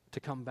 to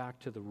come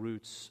back to the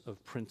roots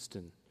of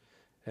Princeton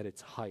at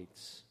its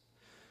heights?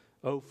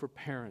 Oh, for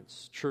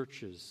parents,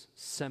 churches,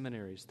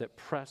 seminaries that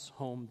press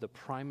home the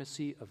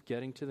primacy of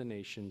getting to the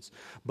nations,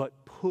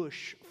 but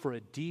push for a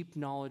deep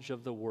knowledge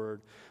of the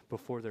Word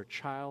before their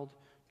child,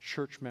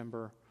 church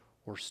member,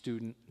 or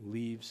student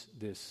leaves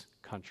this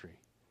country.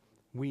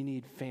 We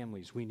need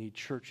families, we need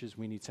churches,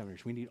 we need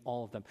seminaries, we need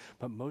all of them.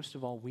 But most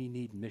of all, we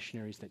need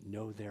missionaries that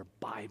know their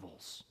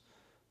Bibles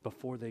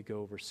before they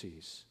go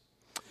overseas.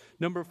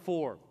 Number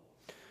 4,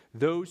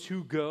 those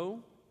who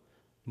go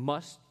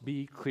must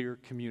be clear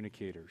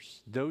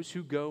communicators. Those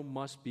who go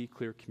must be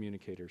clear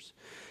communicators.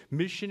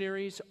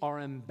 Missionaries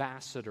are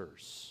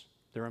ambassadors.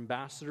 They're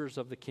ambassadors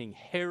of the King.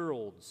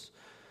 Heralds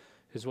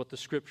is what the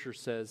Scripture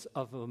says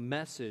of a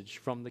message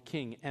from the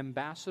King.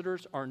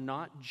 Ambassadors are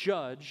not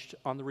judged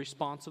on the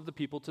response of the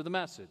people to the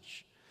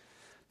message.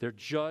 They're not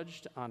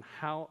judged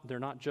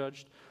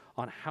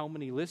on how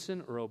many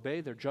listen or obey.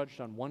 They're judged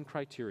on one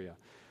criteria.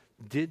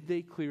 Did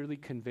they clearly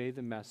convey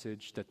the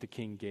message that the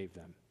King gave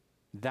them?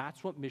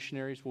 That's what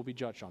missionaries will be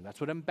judged on.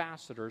 That's what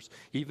ambassadors,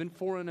 even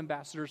foreign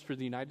ambassadors for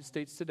the United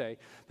States today,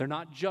 they're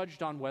not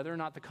judged on whether or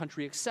not the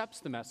country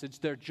accepts the message.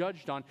 They're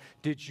judged on,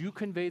 did you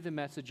convey the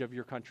message of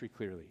your country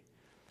clearly?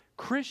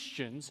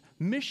 Christians,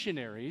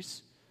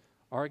 missionaries,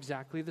 are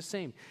exactly the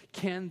same.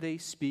 Can they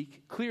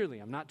speak clearly?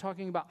 I'm not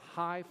talking about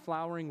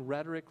high-flowering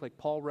rhetoric like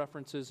Paul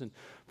references in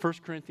 1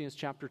 Corinthians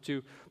chapter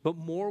 2, but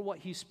more what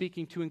he's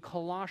speaking to in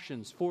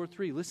Colossians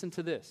 4:3. Listen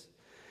to this.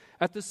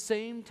 At the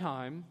same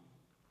time,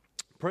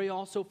 pray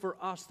also for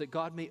us that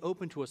God may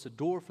open to us a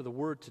door for the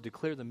word to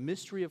declare the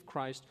mystery of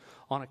Christ,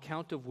 on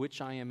account of which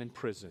I am in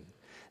prison,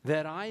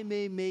 that I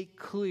may make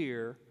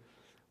clear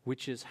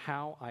which is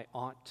how I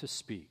ought to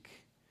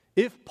speak.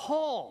 If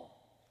Paul,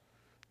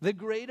 the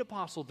great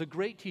apostle, the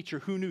great teacher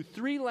who knew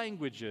 3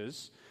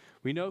 languages,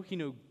 we know he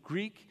knew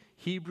Greek,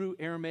 Hebrew,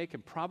 Aramaic,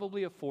 and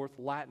probably a 4th,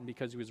 Latin,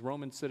 because he was a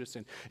Roman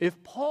citizen.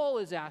 If Paul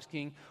is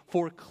asking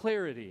for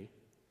clarity,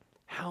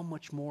 how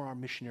much more are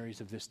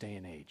missionaries of this day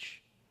and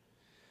age?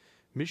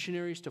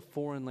 Missionaries to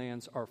foreign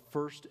lands are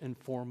first and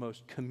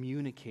foremost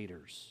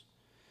communicators.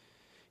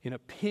 In a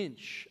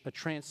pinch, a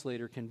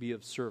translator can be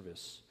of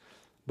service,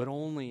 but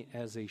only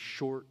as a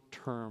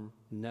short-term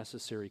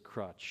necessary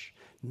crutch,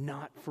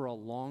 not for a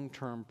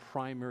long-term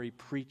primary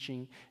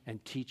preaching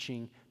and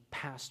teaching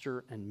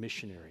pastor and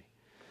missionary.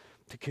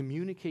 To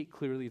communicate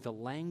clearly the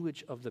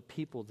language of the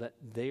people that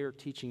they are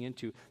teaching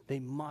into, they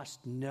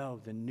must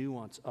know the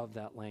nuance of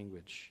that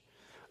language.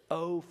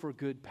 Oh, for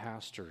good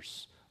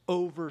pastors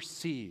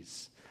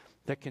overseas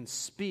that can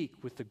speak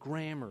with the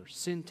grammar,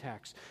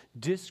 syntax,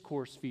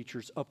 discourse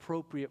features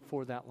appropriate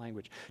for that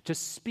language, to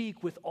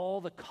speak with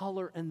all the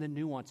color and the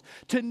nuance,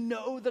 to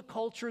know the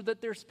culture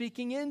that they're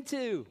speaking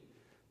into,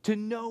 to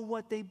know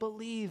what they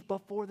believe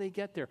before they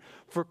get there.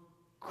 For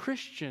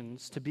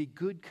Christians to be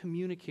good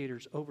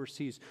communicators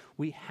overseas,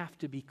 we have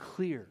to be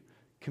clear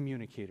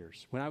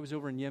communicators. When I was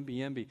over in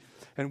Yembi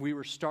and we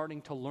were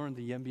starting to learn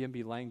the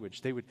Yembi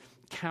language, they would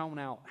count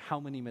out how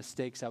many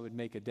mistakes I would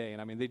make a day.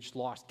 And I mean, they just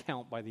lost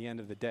count by the end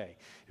of the day.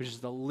 It was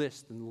just a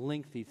list and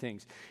lengthy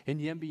things. In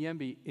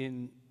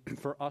Yembi,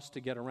 for us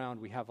to get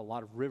around, we have a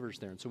lot of rivers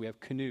there. And so we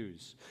have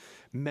canoes.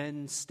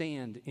 Men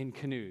stand in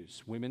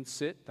canoes. Women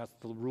sit. That's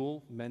the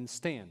rule. Men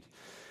stand.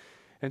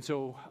 And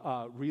so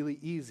really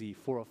easy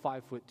for a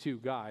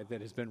 5'2" guy that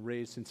has been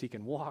raised since he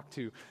can walk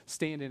to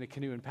stand in a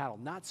canoe and paddle.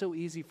 Not so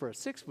easy for a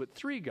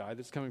 6'3" guy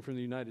that's coming from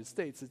the United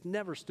States that's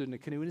never stood in a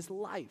canoe in his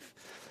life.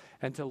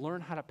 And to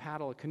learn how to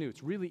paddle a canoe,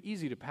 it's really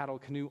easy to paddle a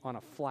canoe on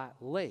a flat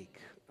lake,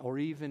 or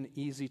even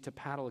easy to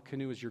paddle a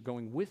canoe as you're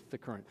going with the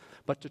current.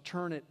 But to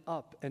turn it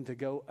up and to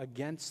go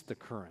against the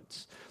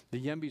currents,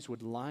 the Yembis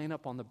would line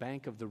up on the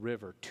bank of the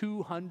river,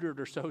 200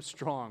 or so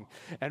strong,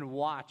 and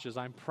watch as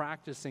I'm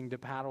practicing to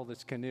paddle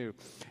this canoe,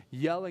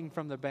 yelling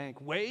from the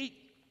bank, wait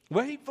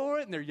for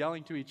it, and they're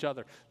yelling to each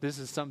other. This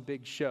is some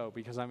big show,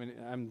 because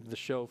I'm the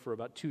show for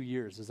about 2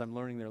 years as I'm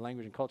learning their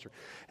language and culture.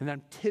 And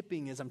I'm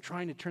tipping as I'm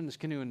trying to turn this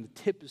canoe, and the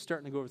tip is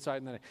starting to go over the side,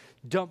 and then I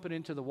dump it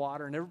into the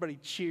water, and everybody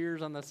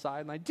cheers on the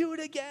side, and I do it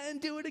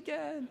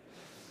again.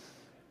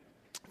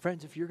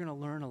 Friends, if you're going to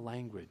learn a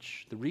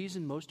language, the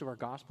reason most of our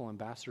gospel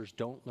ambassadors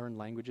don't learn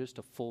languages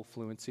to full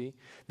fluency,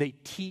 they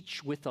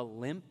teach with a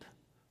limp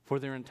for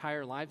their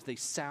entire lives, they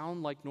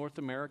sound like North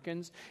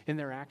Americans in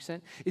their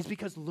accent, is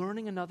because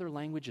learning another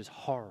language is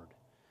hard.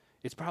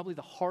 It's probably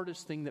the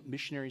hardest thing that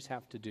missionaries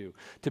have to do,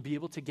 to be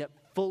able to get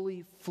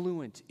fully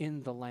fluent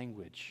in the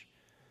language.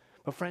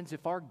 But friends,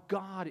 if our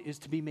God is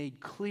to be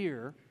made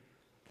clear,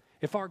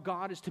 if our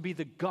God is to be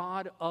the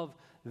God of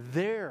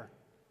their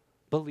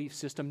belief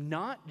system,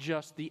 not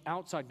just the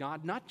outside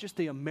God, not just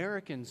the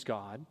Americans'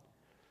 God,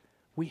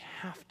 we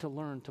have to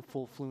learn to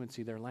full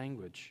fluency their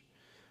language.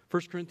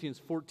 1 Corinthians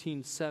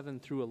 14, 7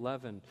 through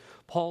 11,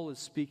 Paul is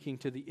speaking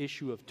to the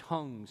issue of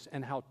tongues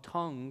and how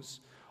tongues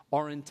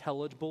are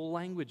intelligible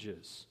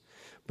languages.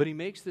 But he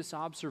makes this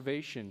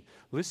observation.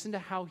 Listen to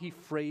how he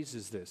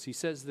phrases this. He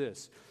says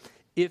this,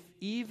 if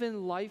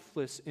even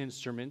lifeless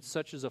instruments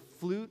such as a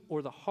flute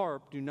or the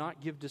harp do not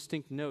give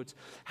distinct notes,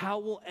 how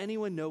will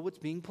anyone know what's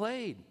being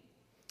played?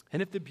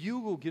 And if the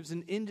bugle gives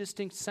an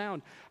indistinct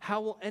sound,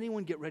 how will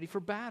anyone get ready for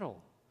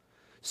battle?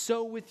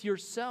 So with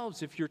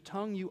yourselves, if your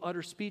tongue you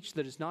utter speech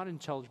that is not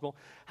intelligible,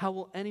 how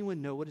will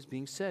anyone know what is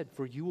being said?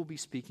 For you will be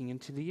speaking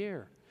into the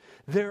air.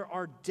 There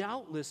are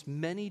doubtless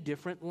many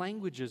different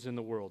languages in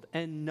the world,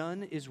 and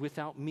none is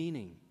without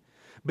meaning.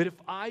 But if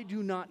I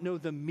do not know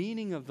the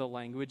meaning of the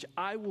language,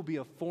 I will be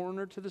a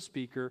foreigner to the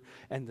speaker,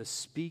 and the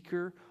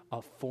speaker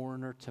a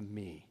foreigner to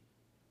me.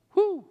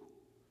 Whew!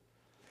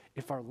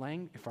 If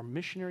our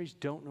missionaries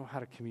don't know how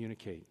to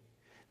communicate,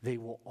 they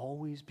will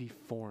always be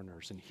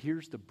foreigners. And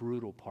here's the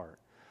brutal part.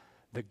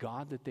 The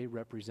God that they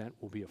represent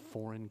will be a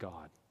foreign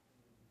God.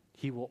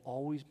 He will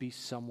always be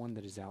someone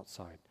that is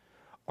outside.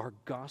 Our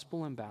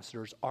gospel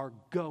ambassadors, our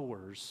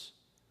goers,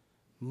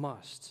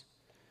 must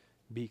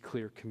be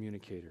clear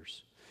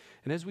communicators.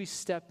 And as we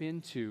step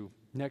into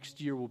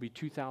next year will be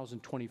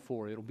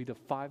 2024. It'll be the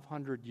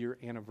 500-year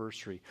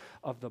anniversary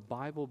of the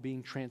Bible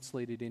being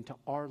translated into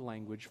our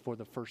language for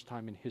the first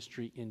time in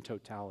history in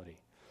totality.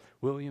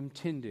 William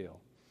Tyndale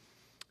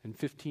in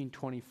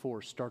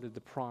 1524 started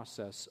the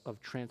process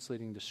of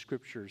translating the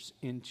scriptures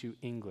into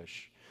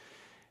English.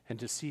 And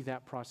to see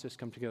that process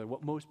come together,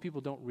 what most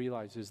people don't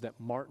realize is that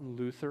Martin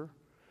Luther,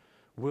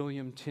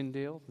 William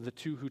Tyndale, the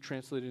two who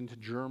translated into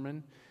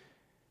German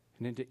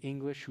and into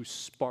English, who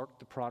sparked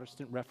the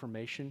Protestant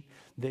Reformation,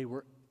 they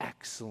were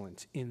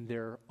excellent in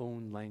their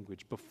own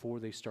language before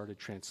they started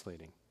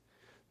translating.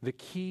 The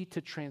key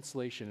to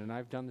translation, and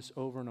I've done this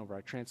over and over,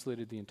 I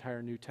translated the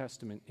entire New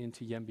Testament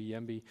into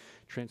Yembi,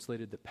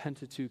 translated the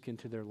Pentateuch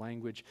into their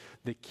language.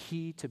 The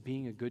key to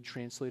being a good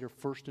translator,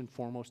 first and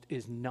foremost,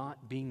 is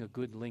not being a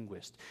good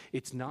linguist.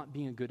 It's not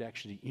being a good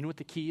exegete. You know what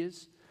the key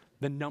is?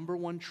 The number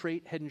one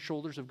trait, head and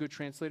shoulders, of good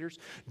translators?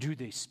 Do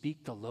they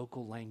speak the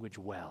local language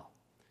well?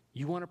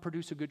 You want to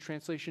produce a good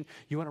translation?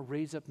 You want to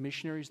raise up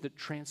missionaries that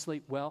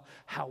translate well?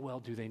 How well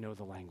do they know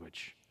the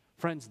language?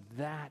 Friends,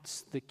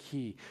 that's the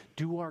key.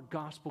 Do our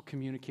gospel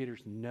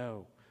communicators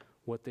know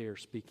what they are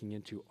speaking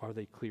into? Are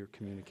they clear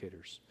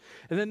communicators?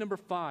 And then number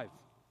 5,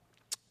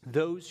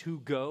 those who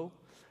go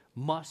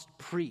must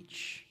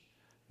preach.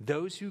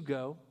 Those who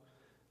go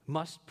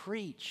must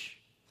preach.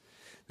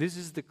 This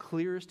is the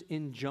clearest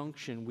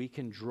injunction we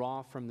can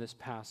draw from this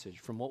passage,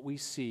 from what we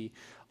see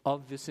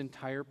of this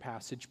entire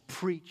passage.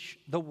 Preach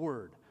the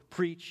word.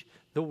 Preach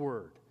the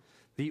word.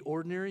 The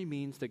ordinary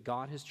means that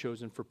God has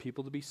chosen for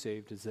people to be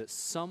saved is that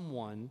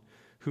someone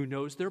who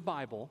knows their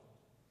Bible,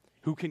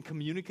 who can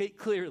communicate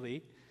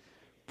clearly,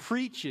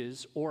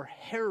 preaches or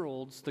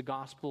heralds the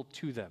gospel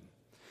to them.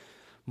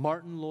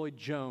 Martin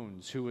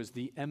Lloyd-Jones, who was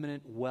the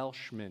eminent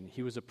Welshman,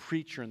 he was a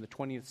preacher in the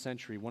 20th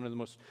century, one of the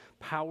most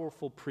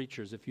powerful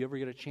preachers. If you ever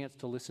get a chance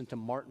to listen to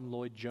Martin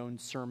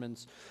Lloyd-Jones'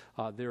 sermons,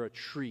 they're a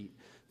treat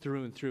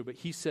through and through. But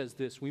he says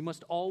this: we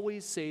must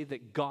always say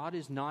that God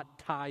is not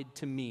tied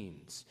to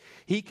means.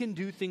 He can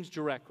do things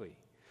directly,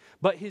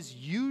 but his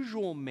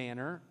usual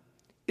manner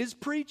is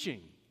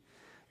preaching.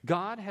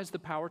 God has the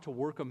power to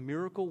work a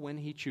miracle when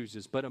he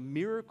chooses, but a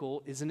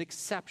miracle is an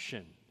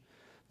exception.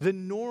 The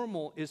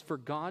normal is for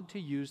God to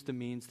use the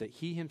means that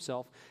he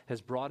himself has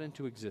brought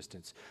into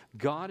existence.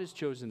 God has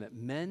chosen that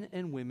men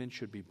and women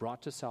should be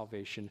brought to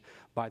salvation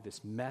by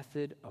this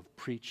method of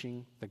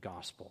preaching the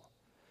gospel.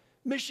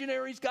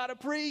 Missionaries got to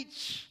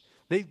preach.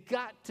 They've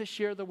got to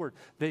share the word.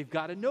 They've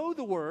got to know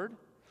the word.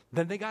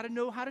 Then they got to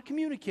know how to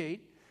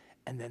communicate.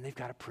 And then they've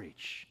got to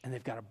preach. And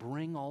they've got to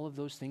bring all of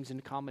those things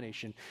into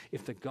combination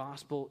if the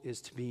gospel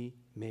is to be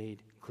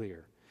made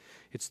clear.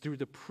 It's through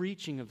the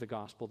preaching of the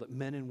gospel that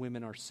men and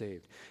women are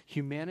saved.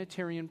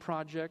 Humanitarian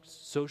projects,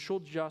 social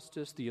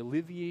justice, the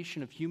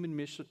alleviation of human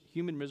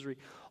misery,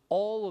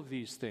 all of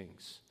these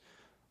things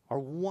are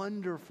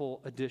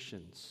wonderful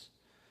additions.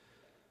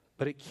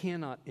 But it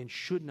cannot and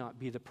should not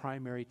be the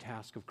primary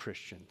task of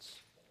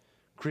Christians.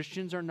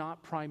 Christians are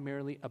not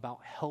primarily about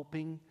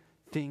helping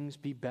things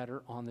be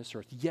better on this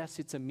earth. Yes,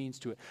 it's a means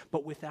to it.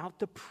 But without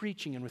the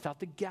preaching and without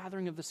the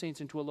gathering of the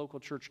saints into a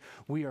local church,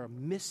 we are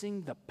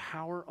missing the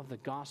power of the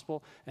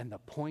gospel and the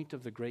point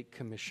of the Great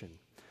Commission.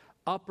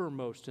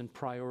 Uppermost in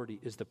priority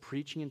is the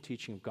preaching and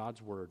teaching of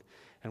God's word,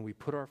 and we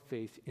put our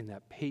faith in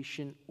that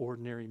patient,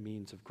 ordinary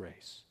means of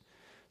grace.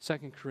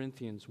 2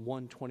 Corinthians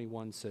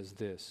 1:21 says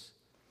this: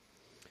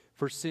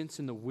 for since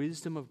in the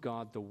wisdom of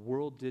God the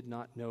world did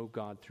not know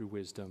God through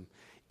wisdom,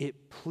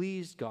 it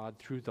pleased God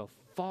through the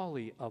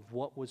folly of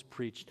what was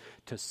preached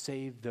to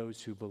save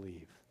those who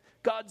believe.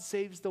 God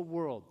saves the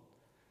world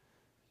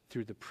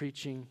through the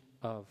preaching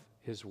of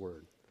his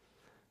word.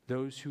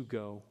 Those who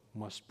go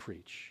must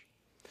preach.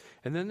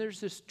 And then there's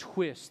this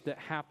twist that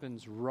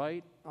happens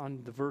right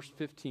on the verse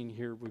 15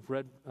 here.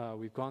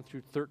 We've gone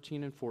through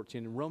 13 and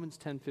 14. In Romans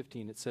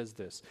 10:15 it says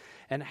this: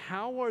 and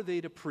how are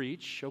they to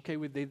preach? Okay,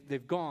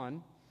 they've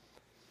gone.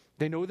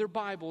 They know their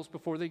Bibles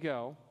before they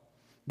go.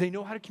 They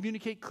know how to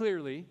communicate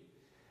clearly.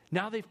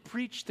 Now they've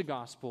preached the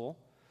gospel,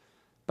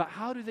 but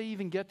how do they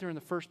even get there in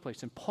the first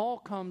place? And Paul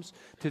comes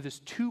to this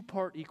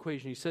two-part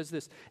equation. He says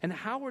this: and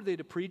how are they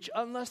to preach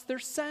unless they're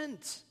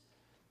sent?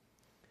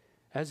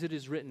 As it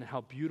is written, how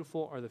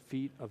beautiful are the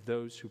feet of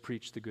those who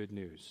preach the good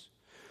news.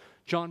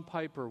 John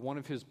Piper, one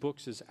of his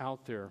books is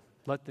out there,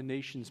 Let the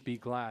Nations Be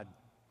Glad.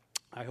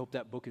 I hope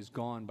that book is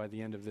gone by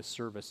the end of this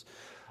service.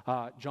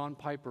 John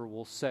Piper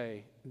will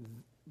say,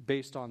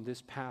 based on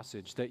this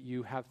passage, that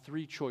you have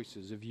three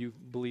choices if you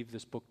believe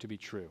this book to be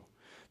true.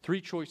 Three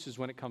choices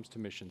when it comes to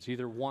missions.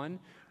 Either one,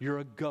 you're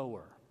a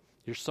goer.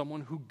 You're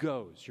someone who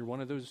goes. You're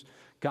one of those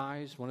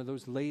guys, one of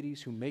those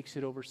ladies who makes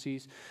it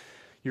overseas.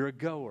 You're a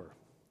goer.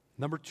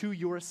 Number two,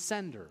 you're a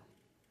sender.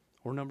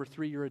 Or number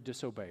three, you're a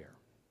disobeyer.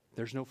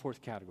 There's no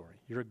fourth category.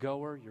 You're a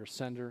goer, you're a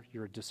sender,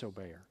 you're a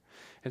disobeyer.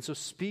 And so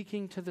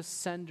speaking to the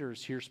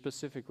senders here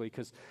specifically,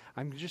 because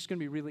I'm just going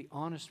to be really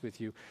honest with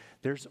you,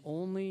 there's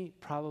only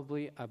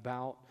probably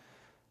about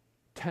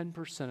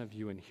 10% of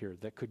you in here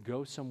that could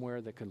go somewhere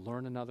that could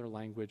learn another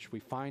language. We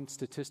find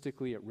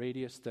statistically at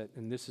Radius that,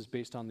 and this is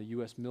based on the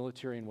U.S.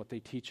 military and what they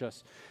teach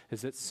us,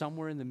 is that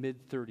somewhere in the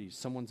mid-30s,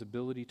 someone's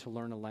ability to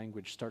learn a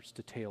language starts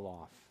to tail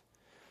off.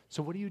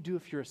 So what do you do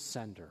if you're a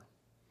sender?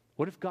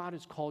 What if God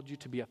has called you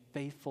to be a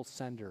faithful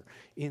sender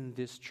in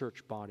this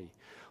church body?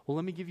 Well,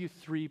 let me give you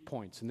 3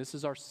 points, and this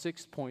is our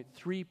 6th point,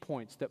 3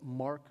 points that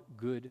mark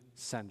good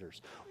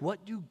senders.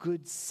 What do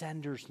good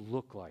senders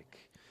look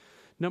like?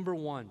 Number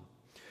 1,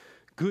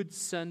 good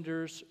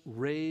senders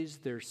raise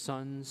their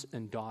sons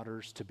and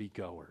daughters to be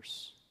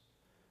goers.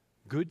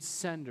 Good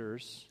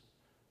senders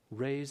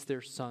raise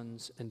their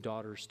sons and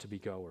daughters to be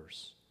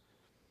goers.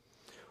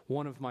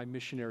 One of my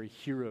missionary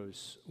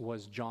heroes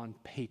was John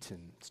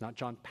Paton. It's not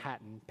John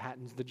Patton.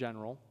 Patton's the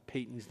general.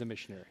 Peyton's the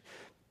missionary.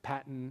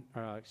 Paton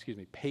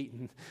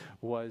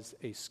was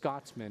a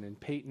Scotsman, and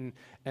Paton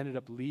ended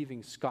up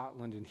leaving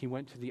Scotland, and he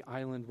went to the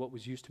island, what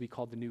was used to be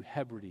called the New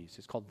Hebrides.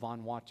 It's called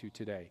Vanuatu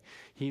today.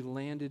 He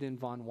landed in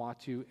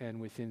Vanuatu,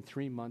 and within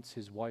 3 months,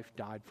 his wife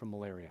died from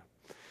malaria.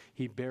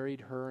 He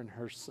buried her,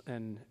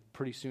 and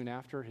pretty soon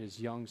after,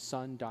 his young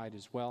son died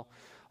as well.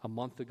 A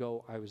month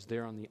ago, I was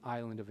there on the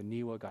island of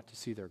Aniwa, got to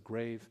see their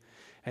grave,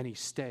 and he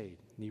stayed,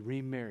 and he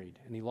remarried,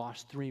 and he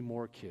lost 3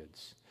 more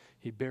kids.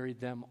 He buried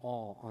them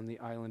all on the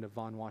island of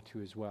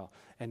Vanuatu as well,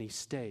 and he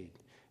stayed,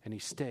 and he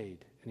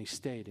stayed, and he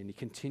stayed, and he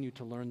continued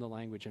to learn the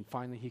language, and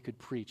finally he could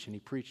preach, and he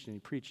preached, and he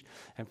preached,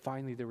 and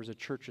finally there was a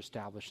church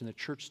established, and the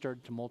church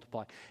started to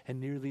multiply, and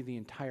nearly the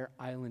entire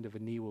island of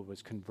Aniwa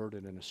was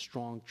converted, and a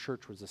strong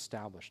church was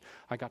established.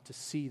 I got to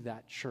see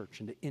that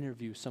church and to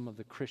interview some of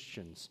the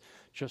Christians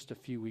just a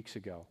few weeks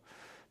ago.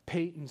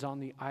 Peyton's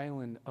on the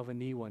island of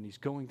Aniwa, and he's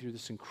going through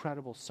this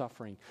incredible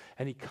suffering,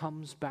 and he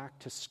comes back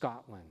to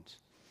Scotland.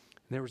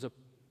 And there was a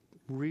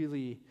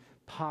really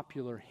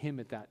popular hymn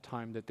at that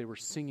time that they were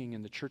singing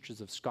in the churches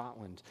of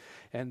Scotland.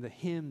 And the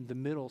hymn, the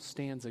middle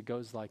stanza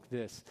goes like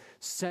this: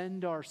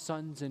 "Send our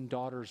sons and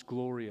daughters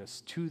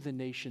glorious to the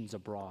nations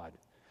abroad."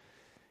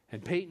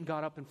 And Peyton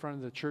got up in front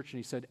of the church and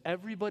he said,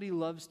 everybody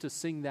loves to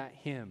sing that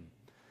hymn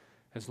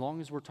as long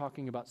as we're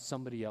talking about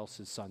somebody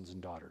else's sons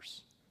and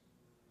daughters.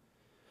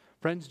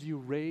 Friends, do you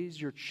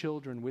raise your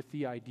children with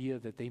the idea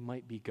that they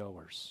might be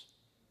goers?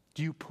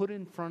 Do you put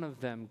in front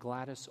of them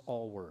Gladys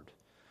Allward?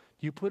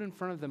 Do you put in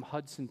front of them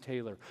Hudson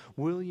Taylor,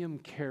 William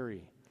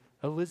Carey,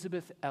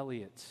 Elizabeth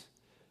Elliot,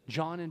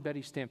 John and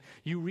Betty Stamp?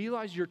 You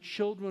realize your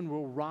children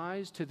will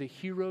rise to the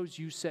heroes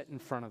you set in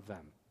front of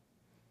them.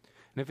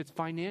 And if it's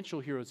financial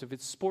heroes, if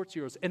it's sports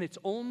heroes, and it's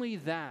only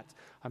that,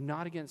 I'm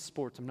not against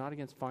sports, I'm not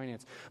against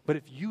finance, but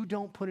if you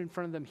don't put in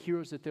front of them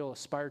heroes that they'll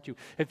aspire to,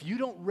 if you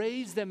don't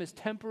raise them as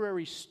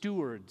temporary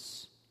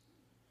stewards,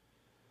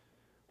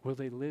 will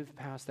they live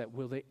past that?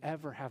 Will they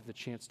ever have the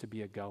chance to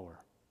be a goer?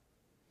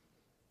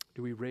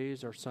 Do we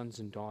raise our sons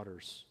and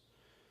daughters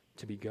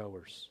to be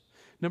goers?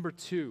 Number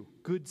 2,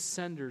 good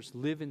senders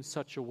live in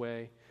such a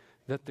way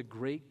that the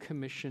Great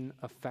Commission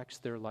affects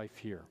their life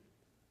here.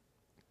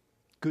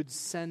 Good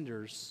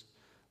senders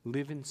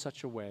live in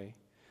such a way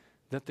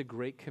that the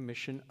Great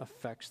Commission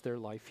affects their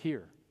life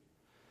here.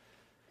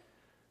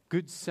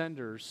 Good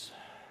senders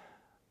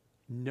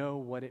know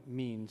what it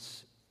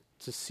means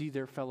to see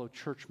their fellow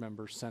church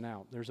members sent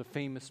out. There's a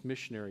famous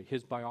missionary.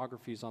 His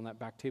biography is on that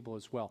back table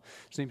as well.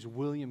 His name's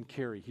William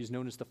Carey. He's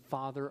known as the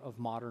father of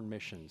modern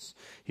missions.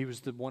 He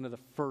was one of the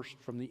first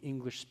from the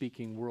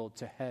English-speaking world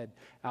to head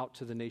out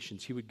to the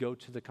nations. He would go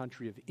to the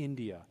country of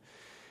India,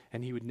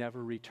 and he would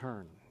never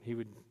return. He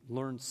would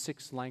learn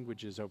 6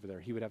 languages over there.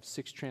 He would have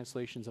 6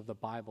 translations of the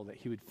Bible that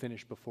he would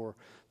finish before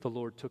the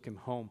Lord took him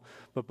home.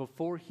 But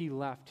before he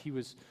left, he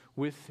was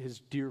with his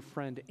dear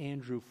friend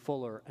Andrew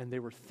Fuller, and they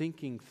were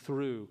thinking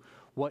through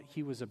what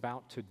he was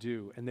about to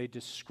do. And they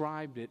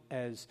described it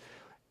as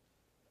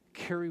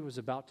Carey was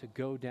about to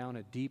go down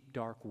a deep,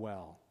 dark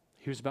well.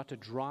 He was about to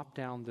drop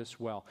down this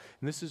well.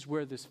 And this is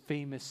where this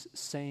famous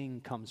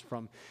saying comes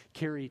from.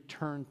 Carey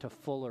turned to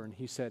Fuller and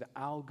he said,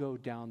 "I'll go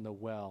down the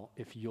well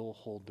if you'll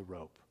hold the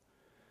rope.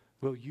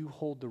 Will you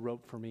hold the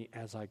rope for me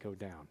as I go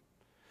down?"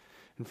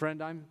 And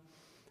friend,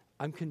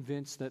 I'm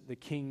convinced that the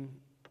King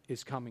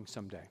is coming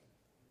someday.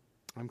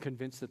 I'm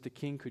convinced that the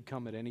King could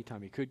come at any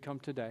time. He could come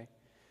today.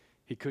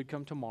 He could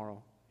come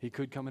tomorrow. He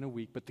could come in a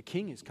week. But the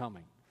King is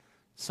coming.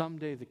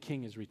 Someday the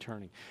King is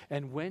returning.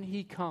 And when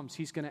he comes,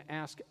 he's going to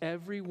ask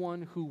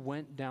everyone who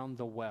went down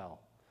the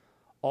well,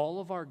 all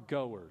of our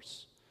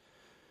goers,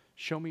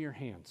 show me your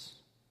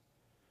hands.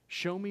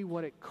 Show me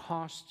what it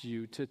cost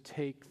you to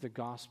take the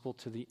gospel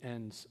to the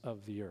ends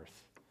of the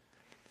earth.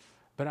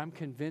 But I'm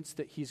convinced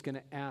that he's going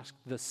to ask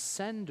the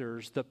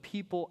senders, the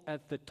people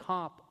at the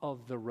top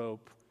of the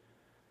rope,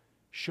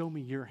 show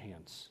me your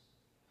hands.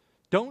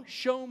 Don't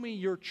show me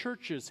your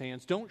church's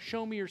hands. Don't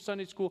show me your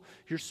Sunday school,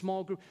 your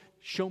small group.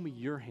 Show me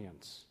your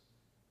hands.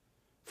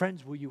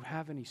 Friends, will you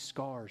have any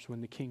scars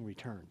when the King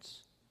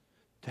returns?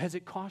 Has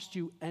it cost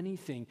you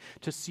anything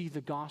to see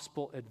the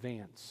gospel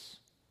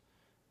advance?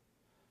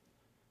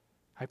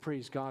 I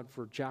praise God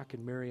for Jack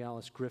and Mary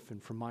Alice Griffin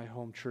from my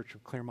home church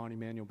of Claremont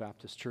Emmanuel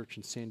Baptist Church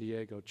in San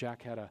Diego.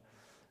 Jack had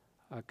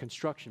a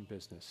construction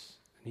business,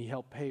 and he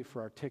helped pay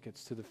for our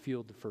tickets to the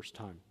field the first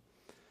time.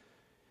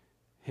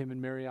 Him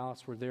and Mary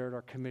Alice were there at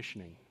our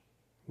commissioning.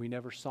 We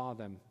never saw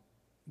them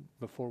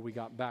before we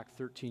got back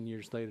 13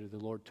 years later. The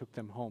Lord took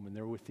them home, and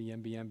they're with the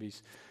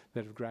MBMBs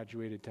that have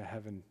graduated to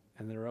heaven,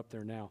 and they're up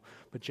there now.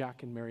 But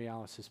Jack and Mary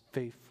Alice is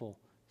faithful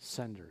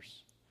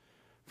senders.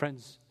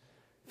 Friends,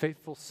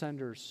 faithful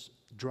senders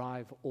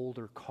drive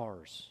older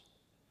cars.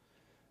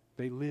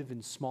 They live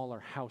in smaller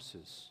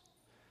houses.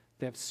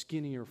 They have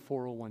skinnier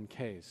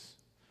 401ks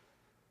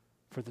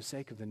for the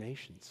sake of the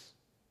nations.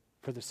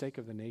 For the sake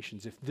of the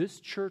nations. If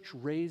this church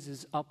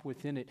raises up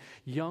within it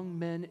young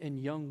men and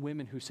young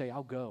women who say,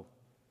 I'll go.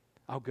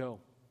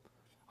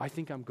 I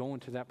think I'm going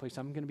to that place.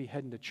 I'm going to be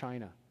heading to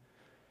China.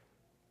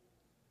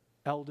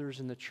 Elders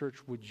in the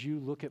church, would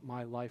you look at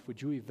my life?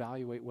 Would you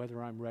evaluate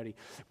whether I'm ready?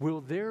 Will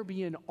there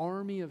be an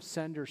army of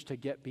senders to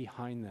get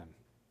behind them?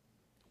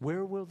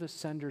 Where will the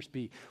senders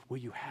be? Will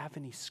you have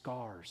any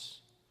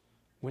scars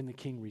when the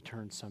King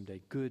returns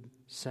someday? Good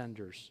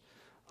senders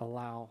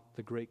allow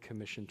the Great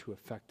Commission to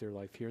affect their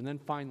life here. And then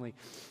finally,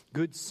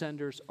 good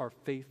senders are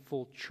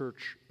faithful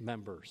church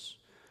members.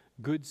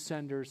 Good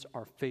senders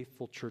are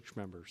faithful church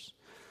members.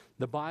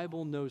 The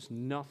Bible knows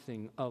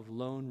nothing of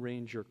Lone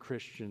Ranger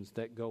Christians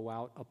that go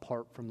out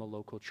apart from the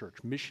local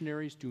church.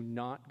 Missionaries do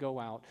not go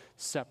out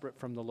separate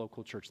from the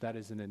local church. That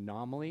is an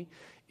anomaly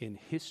in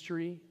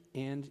history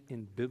and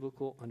in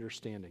biblical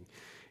understanding.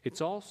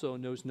 It also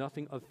knows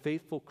nothing of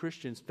faithful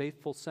Christians,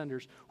 faithful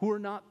senders, who are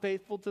not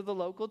faithful to the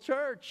local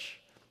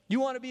church. You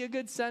want to be a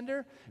good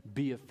sender?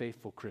 Be a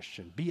faithful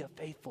Christian. Be a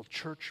faithful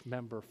church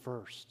member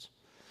first.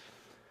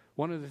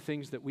 One of the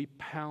things that we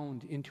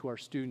pound into our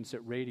students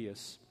at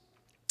Radius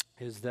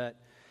is that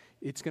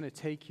it's going to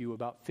take you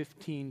about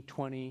 15,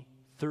 20,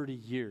 30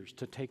 years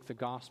to take the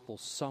gospel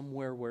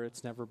somewhere where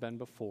it's never been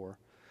before,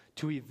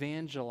 to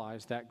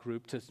evangelize that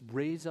group, to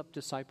raise up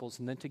disciples,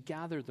 and then to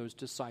gather those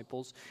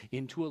disciples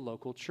into a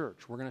local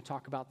church. We're going to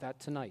talk about that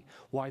tonight.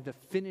 Why the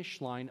finish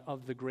line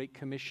of the Great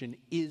Commission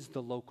is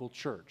the local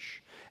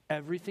church.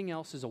 Everything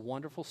else is a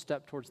wonderful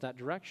step towards that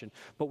direction,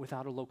 but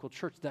without a local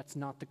church, that's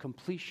not the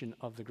completion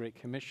of the Great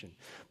Commission.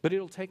 But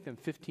it'll take them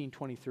 15,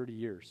 20, 30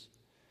 years.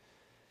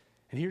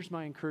 And here's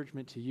my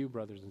encouragement to you,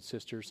 brothers and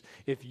sisters.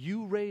 If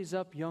you raise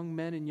up young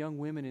men and young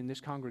women in this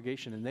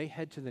congregation and they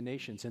head to the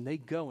nations and they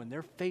go and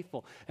they're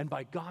faithful, and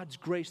by God's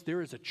grace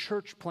there is a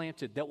church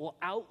planted that will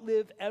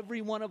outlive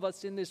every one of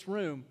us in this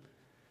room,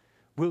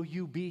 will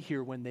you be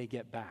here when they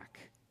get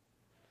back?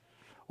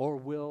 Or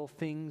will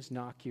things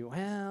knock you?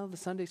 Well, the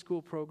Sunday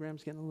school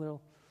program's getting a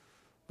little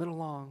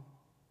long.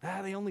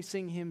 They only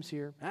sing hymns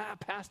here.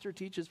 Pastor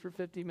teaches for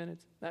 50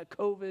 minutes.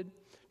 COVID,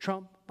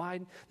 Trump,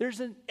 Biden. There's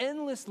an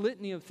endless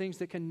litany of things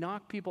that can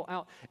knock people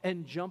out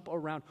and jump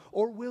around.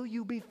 Or will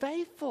you be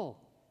faithful?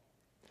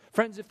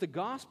 Friends, if the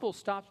gospel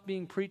stops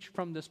being preached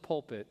from this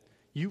pulpit,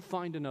 you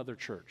find another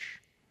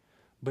church.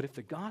 But if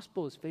the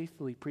gospel is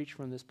faithfully preached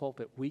from this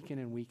pulpit week in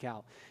and week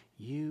out,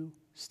 you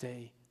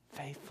stay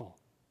faithful.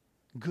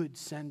 Good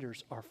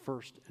senders are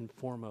first and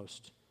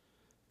foremost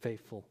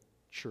faithful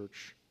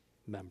church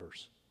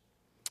members.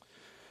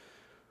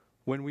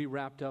 When we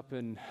wrapped up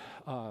and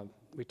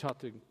we taught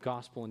the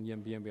gospel in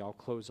Yembe, I'll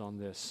close on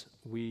this.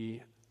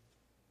 We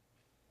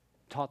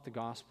taught the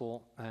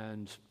gospel,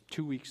 and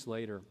 2 weeks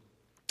later,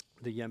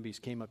 the Yembes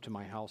came up to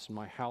my house, and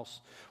my house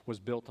was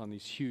built on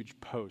these huge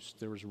posts.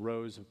 There was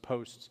rows of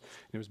posts,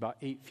 and it was about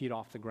 8 feet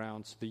off the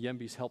ground. So the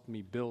Yembes helped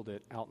me build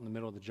it out in the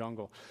middle of the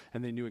jungle,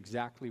 and they knew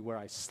exactly where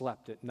I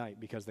slept at night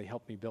because they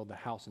helped me build the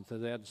house. And so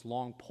they had this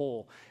long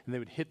pole, and they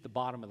would hit the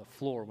bottom of the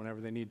floor whenever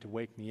they needed to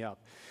wake me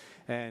up.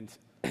 And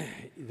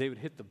they would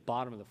hit the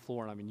bottom of the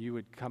floor, and you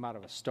would come out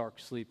of a stark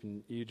sleep,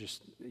 and you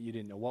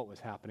didn't know what was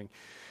happening.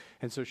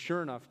 And so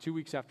sure enough, 2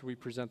 weeks after we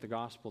present the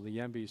gospel, the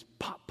Yembes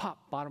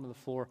pop, bottom of the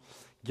floor,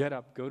 get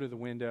up, go to the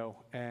window,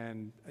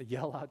 and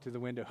yell out to the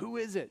window, "Who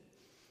is it?"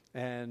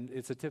 And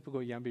it's a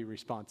typical Yembe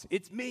response.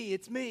 "It's me,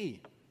 it's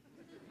me."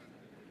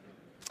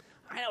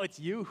 "I know it's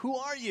you. Who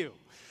are you?"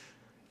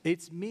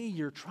 "It's me,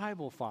 your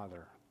tribal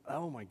father."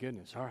 "Oh my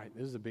goodness, all right,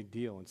 this is a big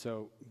deal." And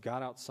so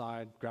got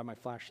outside, grabbed my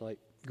flashlight,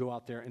 go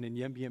out there, and in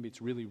Yembe,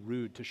 it's really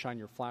rude to shine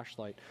your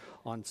flashlight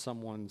on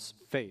someone's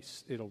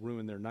face. It'll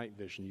ruin their night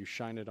vision. You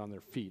shine it on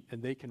their feet,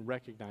 and they can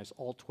recognize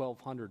all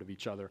 1,200 of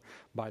each other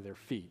by their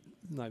feet.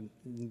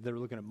 They're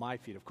looking at my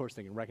feet. Of course,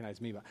 they can recognize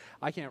me, but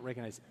I can't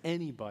recognize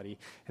anybody,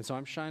 and so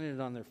I'm shining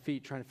it on their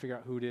feet, trying to figure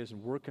out who it is,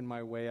 and working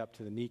my way up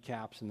to the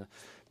kneecaps and the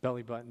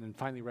belly button, and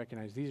finally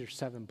recognize these are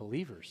 7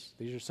 believers.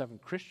 These are 7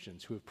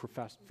 Christians who have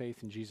professed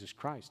faith in Jesus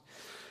Christ.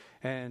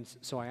 And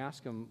so I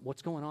asked them,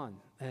 "What's going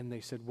on?" And they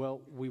said,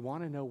 "Well, we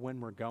want to know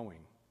when we're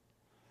going."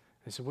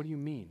 I said, "What do you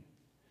mean?"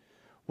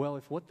 "Well,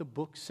 if what the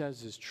book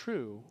says is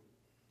true,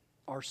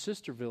 our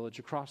sister village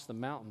across the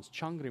mountains,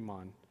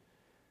 Changriman,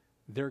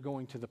 they're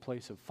going to the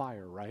place of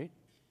fire, right?"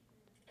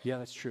 "Yeah,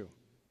 that's true."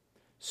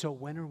 "So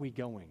when are we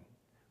going?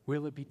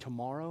 Will it be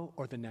tomorrow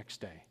or the next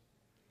day?"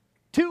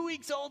 2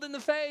 weeks old in the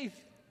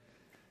faith.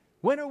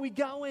 When are we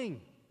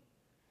going?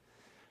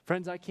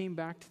 Friends, I came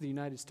back to the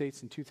United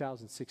States in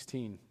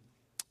 2016.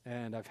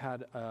 And I've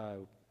had a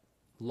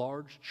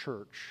large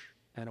church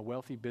and a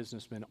wealthy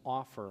businessman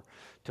offer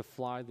to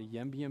fly the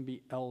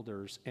Yembe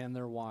elders and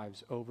their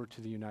wives over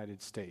to the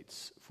United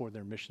States for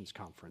their missions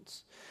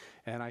conference.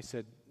 And I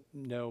said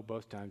no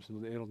both times.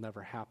 It'll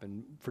never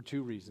happen for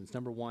 2 reasons.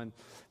 Number one,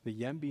 the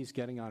Yembes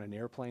getting on an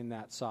airplane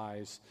that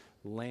size,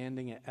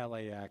 landing at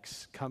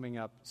LAX, coming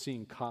up,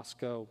 seeing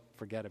Costco,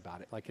 forget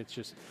about it.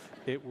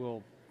 It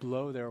will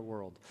blow their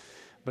world.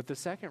 But the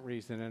second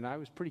reason, and I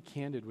was pretty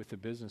candid with the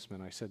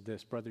businessman, I said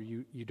this, "Brother,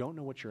 you don't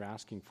know what you're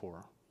asking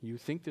for. You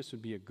think this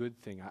would be a good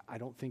thing. I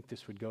don't think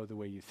this would go the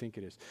way you think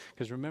it is."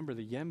 Because remember,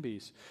 the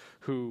Yembes,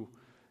 who,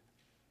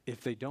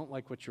 if they don't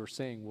like what you're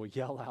saying, will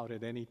yell out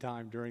at any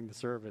time during the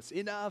service,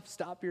 "Enough,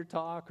 stop your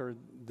talk," or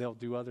they'll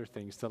do other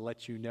things to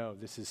let you know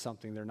this is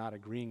something they're not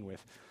agreeing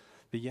with.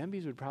 The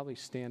Yembes would probably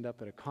stand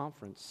up at a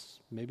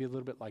conference, maybe a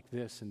little bit like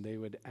this, and they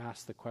would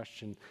ask the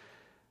question,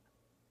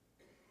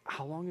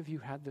 "How long have you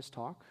had this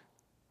talk?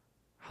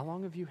 How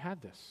long have you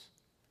had this?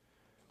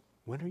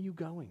 When are you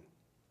going?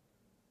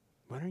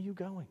 When are you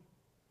going?"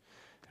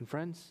 And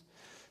friends,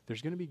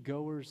 There's going to be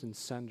goers and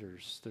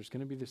senders. There's going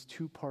to be this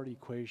two-part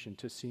equation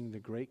to seeing the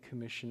Great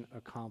Commission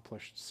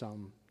accomplished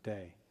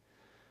someday.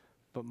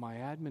 But my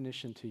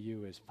admonition to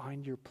you is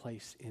find your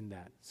place in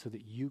that so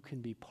that you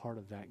can be part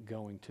of that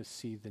going to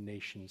see the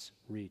nations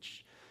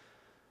reached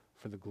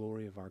for the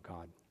glory of our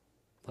God.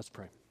 Let's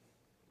pray.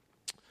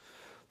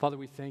 Father,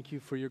 we thank you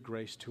for your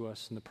grace to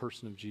us in the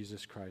person of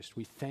Jesus Christ.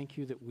 We thank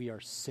you that we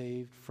are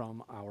saved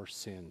from our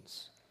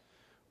sins.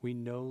 We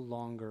no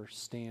longer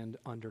stand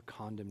under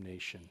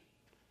condemnation.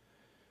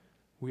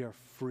 We are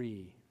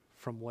free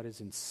from what has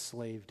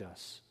enslaved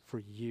us for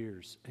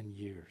years and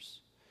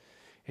years.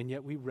 And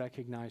yet we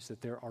recognize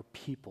that there are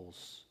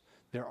peoples,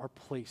 there are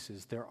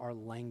places, there are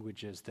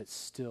languages that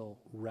still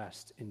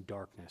rest in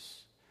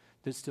darkness,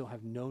 that still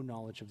have no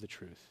knowledge of the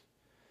truth,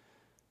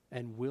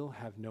 and will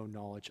have no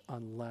knowledge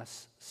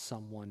unless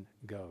someone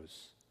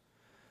goes.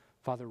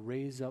 Father,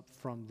 raise up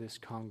from this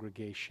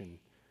congregation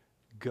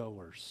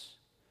goers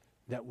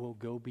that will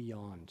go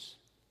beyond,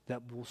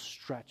 that will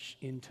stretch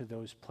into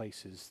those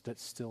places that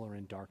still are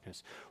in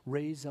darkness.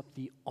 Raise up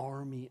the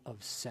army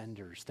of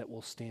senders that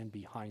will stand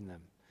behind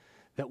them,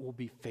 that will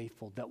be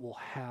faithful, that will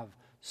have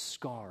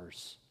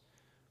scars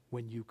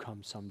when you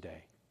come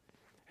someday.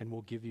 And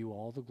we'll give you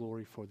all the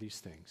glory for these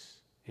things.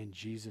 In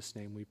Jesus'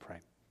 name we pray.